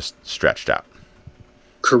it's just stretched out.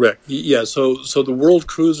 Correct. Yeah. So the World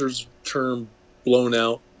Cruisers term blown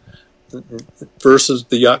out versus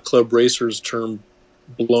the Yacht Club Racers term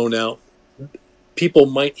blown out. People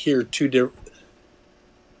might hear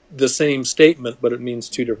the same statement, but it means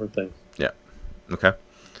two different things. Yeah. Okay.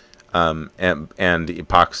 And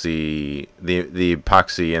epoxy, the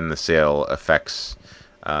epoxy in the sail affects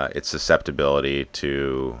its susceptibility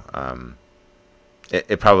to.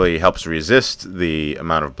 It probably helps resist the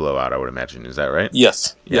amount of blowout, I would imagine. Is that right?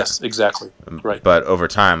 Yes. Yeah. Yes. Exactly. Right. But over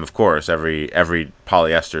time, of course, every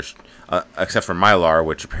polyester, except for Mylar,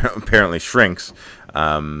 which apparently shrinks,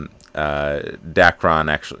 Dacron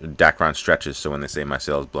stretches. So when they say my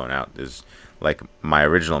sail is blown out, is like my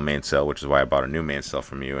original mainsail, which is why I bought a new mainsail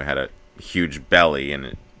from you. It had a huge belly and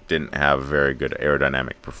it didn't have very good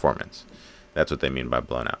aerodynamic performance. That's what they mean by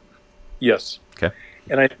blown out. Yes. Okay.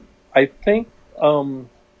 And I think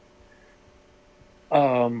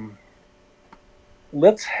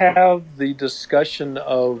let's have the discussion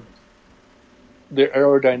of the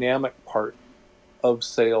aerodynamic part of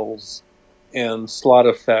sails and slot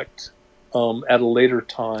effect at a later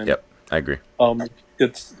time. Yep, I agree.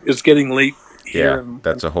 It's getting late here. Yeah, and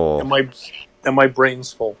that's a whole. And my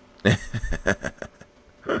brain's full.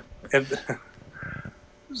 And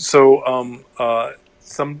so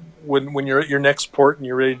when you're at your next port and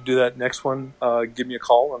you're ready to do that next one, give me a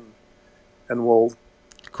call and we'll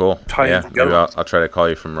tie it together. Maybe I'll try to call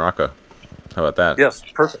you from Morocco. How about that? Yes,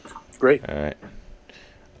 perfect, great. All right.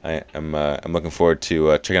 I'm looking forward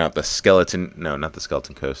to checking out the skeleton. No, not the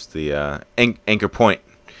Skeleton Coast. The Anchor Point.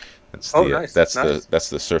 Nice. That's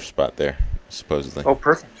the surf spot there, supposedly. Oh,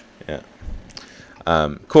 perfect. Yeah.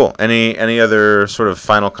 Cool. Any other sort of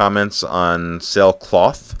final comments on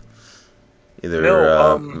sailcloth? Either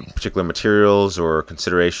particular materials or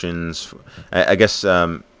considerations. I guess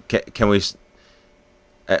can we?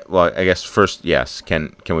 Well, I guess first, yes.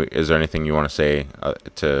 Can we? Is there anything you want to say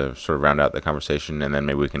to sort of round out the conversation, and then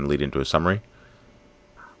maybe we can lead into a summary?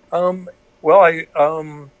 Well,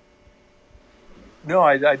 no,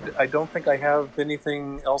 I don't think I have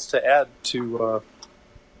anything else to add to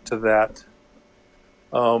that.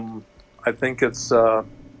 I think it's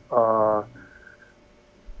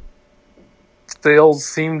sails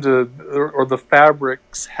seem to, or the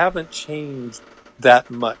fabrics haven't changed that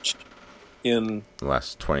much in the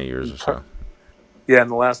last 20 years or so. Yeah, in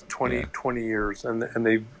the last 20 years, and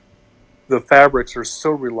the fabrics are so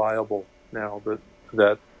reliable now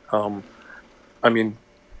that I mean,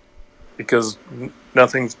 because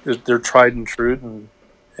they're tried and true,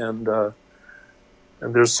 and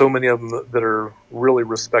there's so many of them that are really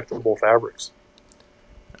respectable fabrics.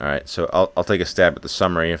 All right, so I'll take a stab at the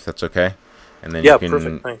summary if that's okay, and then you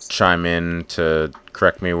can chime in to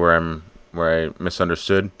correct me where I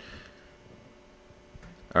misunderstood.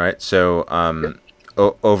 All right, so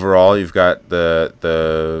overall, you've got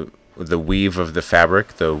the weave of the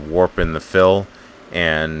fabric, the warp and the fill,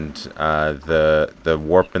 and the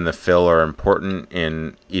warp and the fill are important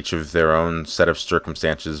in each of their own set of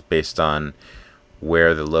circumstances based on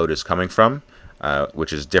where the load is coming from,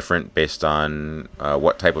 which is different based on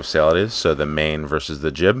what type of sail it is. So the main versus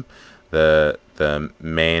the jib, the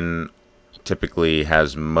main typically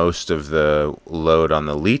has most of the load on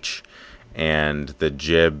the leech, and the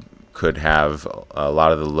jib could have a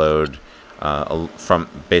lot of the load from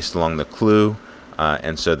based along the clew,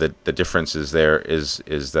 and so the difference is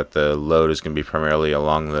that the load is going to be primarily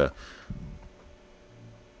along the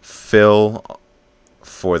fill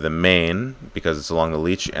for the main because it's along the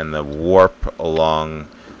leech, and the warp along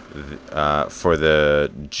for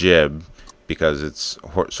the jib because it's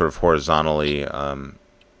sort of horizontally. Well,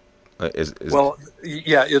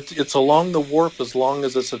 yeah, it's along the warp as long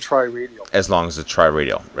as it's a tri-radial. As long as it's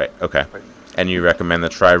tri-radial, right? Okay. Right. And you recommend the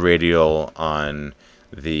tri-radial on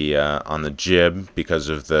the jib because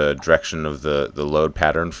of the direction of the load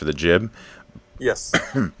pattern for the jib. Yes.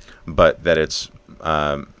 But that it's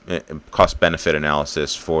cost benefit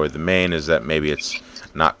analysis for the main is that maybe it's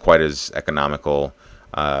not quite as economical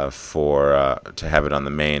to have it on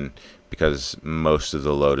the main because most of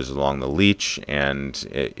the load is along the leech and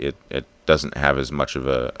it doesn't have as much of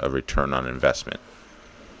a return on investment.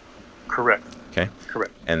 Correct. Okay.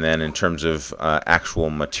 Correct. And then in terms of actual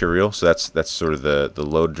material, so that's sort of the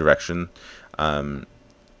load direction. The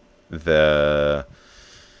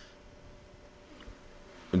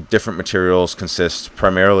different materials consist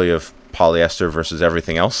primarily of polyester versus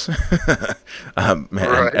everything else. And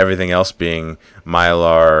everything else being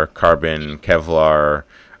mylar, carbon, Kevlar,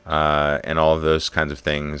 and all of those kinds of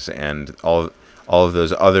things. And all of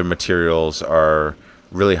those other materials are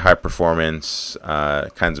really high performance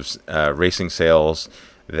kinds of racing sails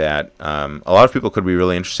that a lot of people could be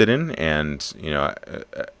really interested in. And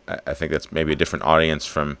I think that's maybe a different audience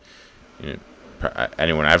from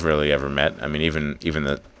anyone I've really ever met. I mean, even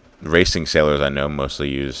the racing sailors I know mostly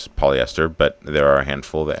use polyester, but there are a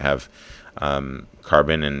handful that have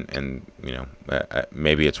carbon, and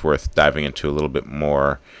maybe it's worth diving into a little bit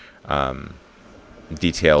more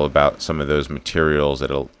detail about some of those materials at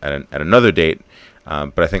another date.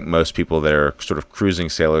 But I think most people that are sort of cruising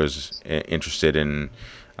sailors interested in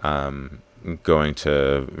going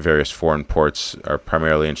to various foreign ports are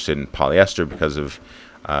primarily interested in polyester because of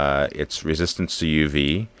its resistance to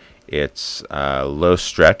UV, its low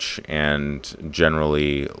stretch, and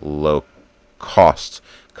generally low cost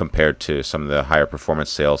compared to some of the higher performance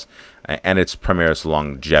sails, and its primary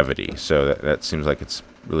longevity. So that seems like it's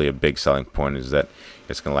really a big selling point, is that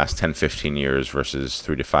it's going to last 10, 15 years versus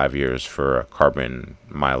 3 to 5 years for a carbon,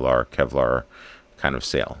 mylar, Kevlar kind of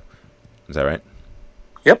sail. Is that right?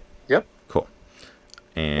 Yep. Cool.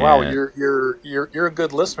 And wow, you're a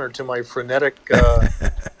good listener to my frenetic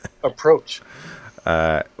approach.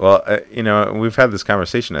 We've had this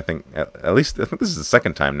conversation. I think at least this is the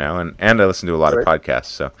second time now, and I listen to a lot of podcasts,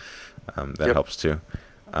 so that helps too.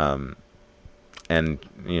 And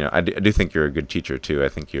I do think you're a good teacher too. I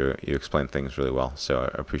think you explain things really well, so I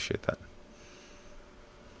appreciate that.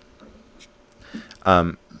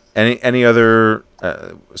 Any other?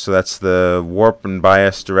 So that's the warp and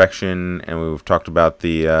bias direction, and we've talked about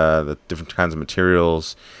the different kinds of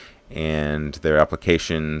materials and their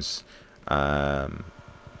applications.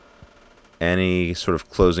 Any sort of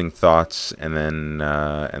closing thoughts, and then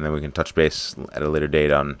we can touch base at a later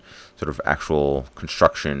date on sort of actual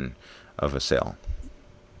construction of a sail.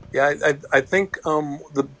 Yeah, I think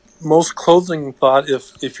the most closing thought,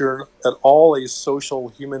 if you're at all a social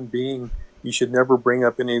human being, you should never bring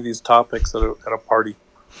up any of these topics at a party.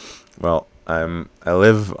 Well, I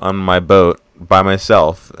live on my boat by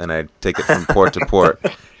myself, and I take it from port to port,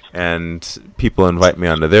 and people invite me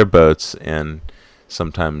onto their boats, and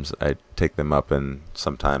sometimes I take them up, and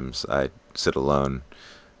sometimes I sit alone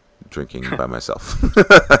drinking by myself.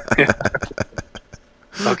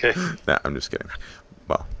 Okay. No, I'm just kidding.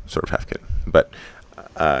 Well, sort of half kidding. But,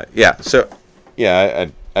 yeah. So, yeah,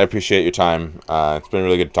 I appreciate your time. It's been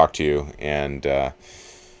really good to talk to you. And,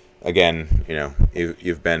 again,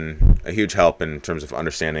 you've been a huge help in terms of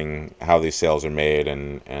understanding how these sails are made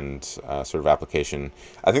and sort of application.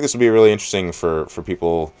 I think this will be really interesting for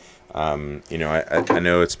people. I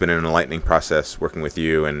know it's been an enlightening process working with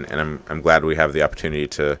you, and I'm glad we have the opportunity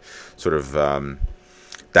to sort of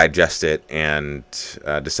digest it and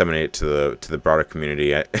disseminate it to the broader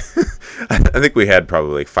community. I think we had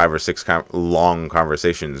probably like 5 or 6 long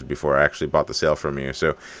conversations before I actually bought the sail from you.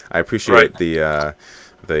 So I appreciate the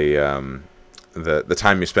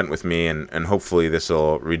time you spent with me, and hopefully this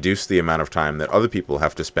will reduce the amount of time that other people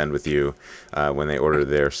have to spend with you when they order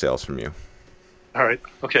their sails from you. All right.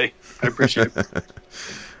 Okay. I appreciate it.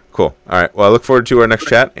 Cool. All right. Well, I look forward to our next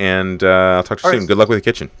chat, and I'll talk to you soon. Right. Good luck with the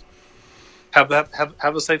kitchen. Have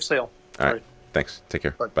a safe sail. All right. Thanks. Take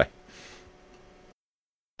care. Bye.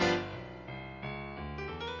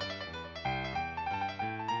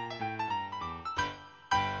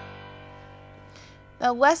 The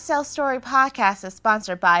Westsail Story podcast is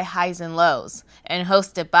sponsored by Highs and Lows and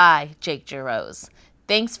hosted by Jake Giroux.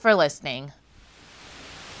 Thanks for listening.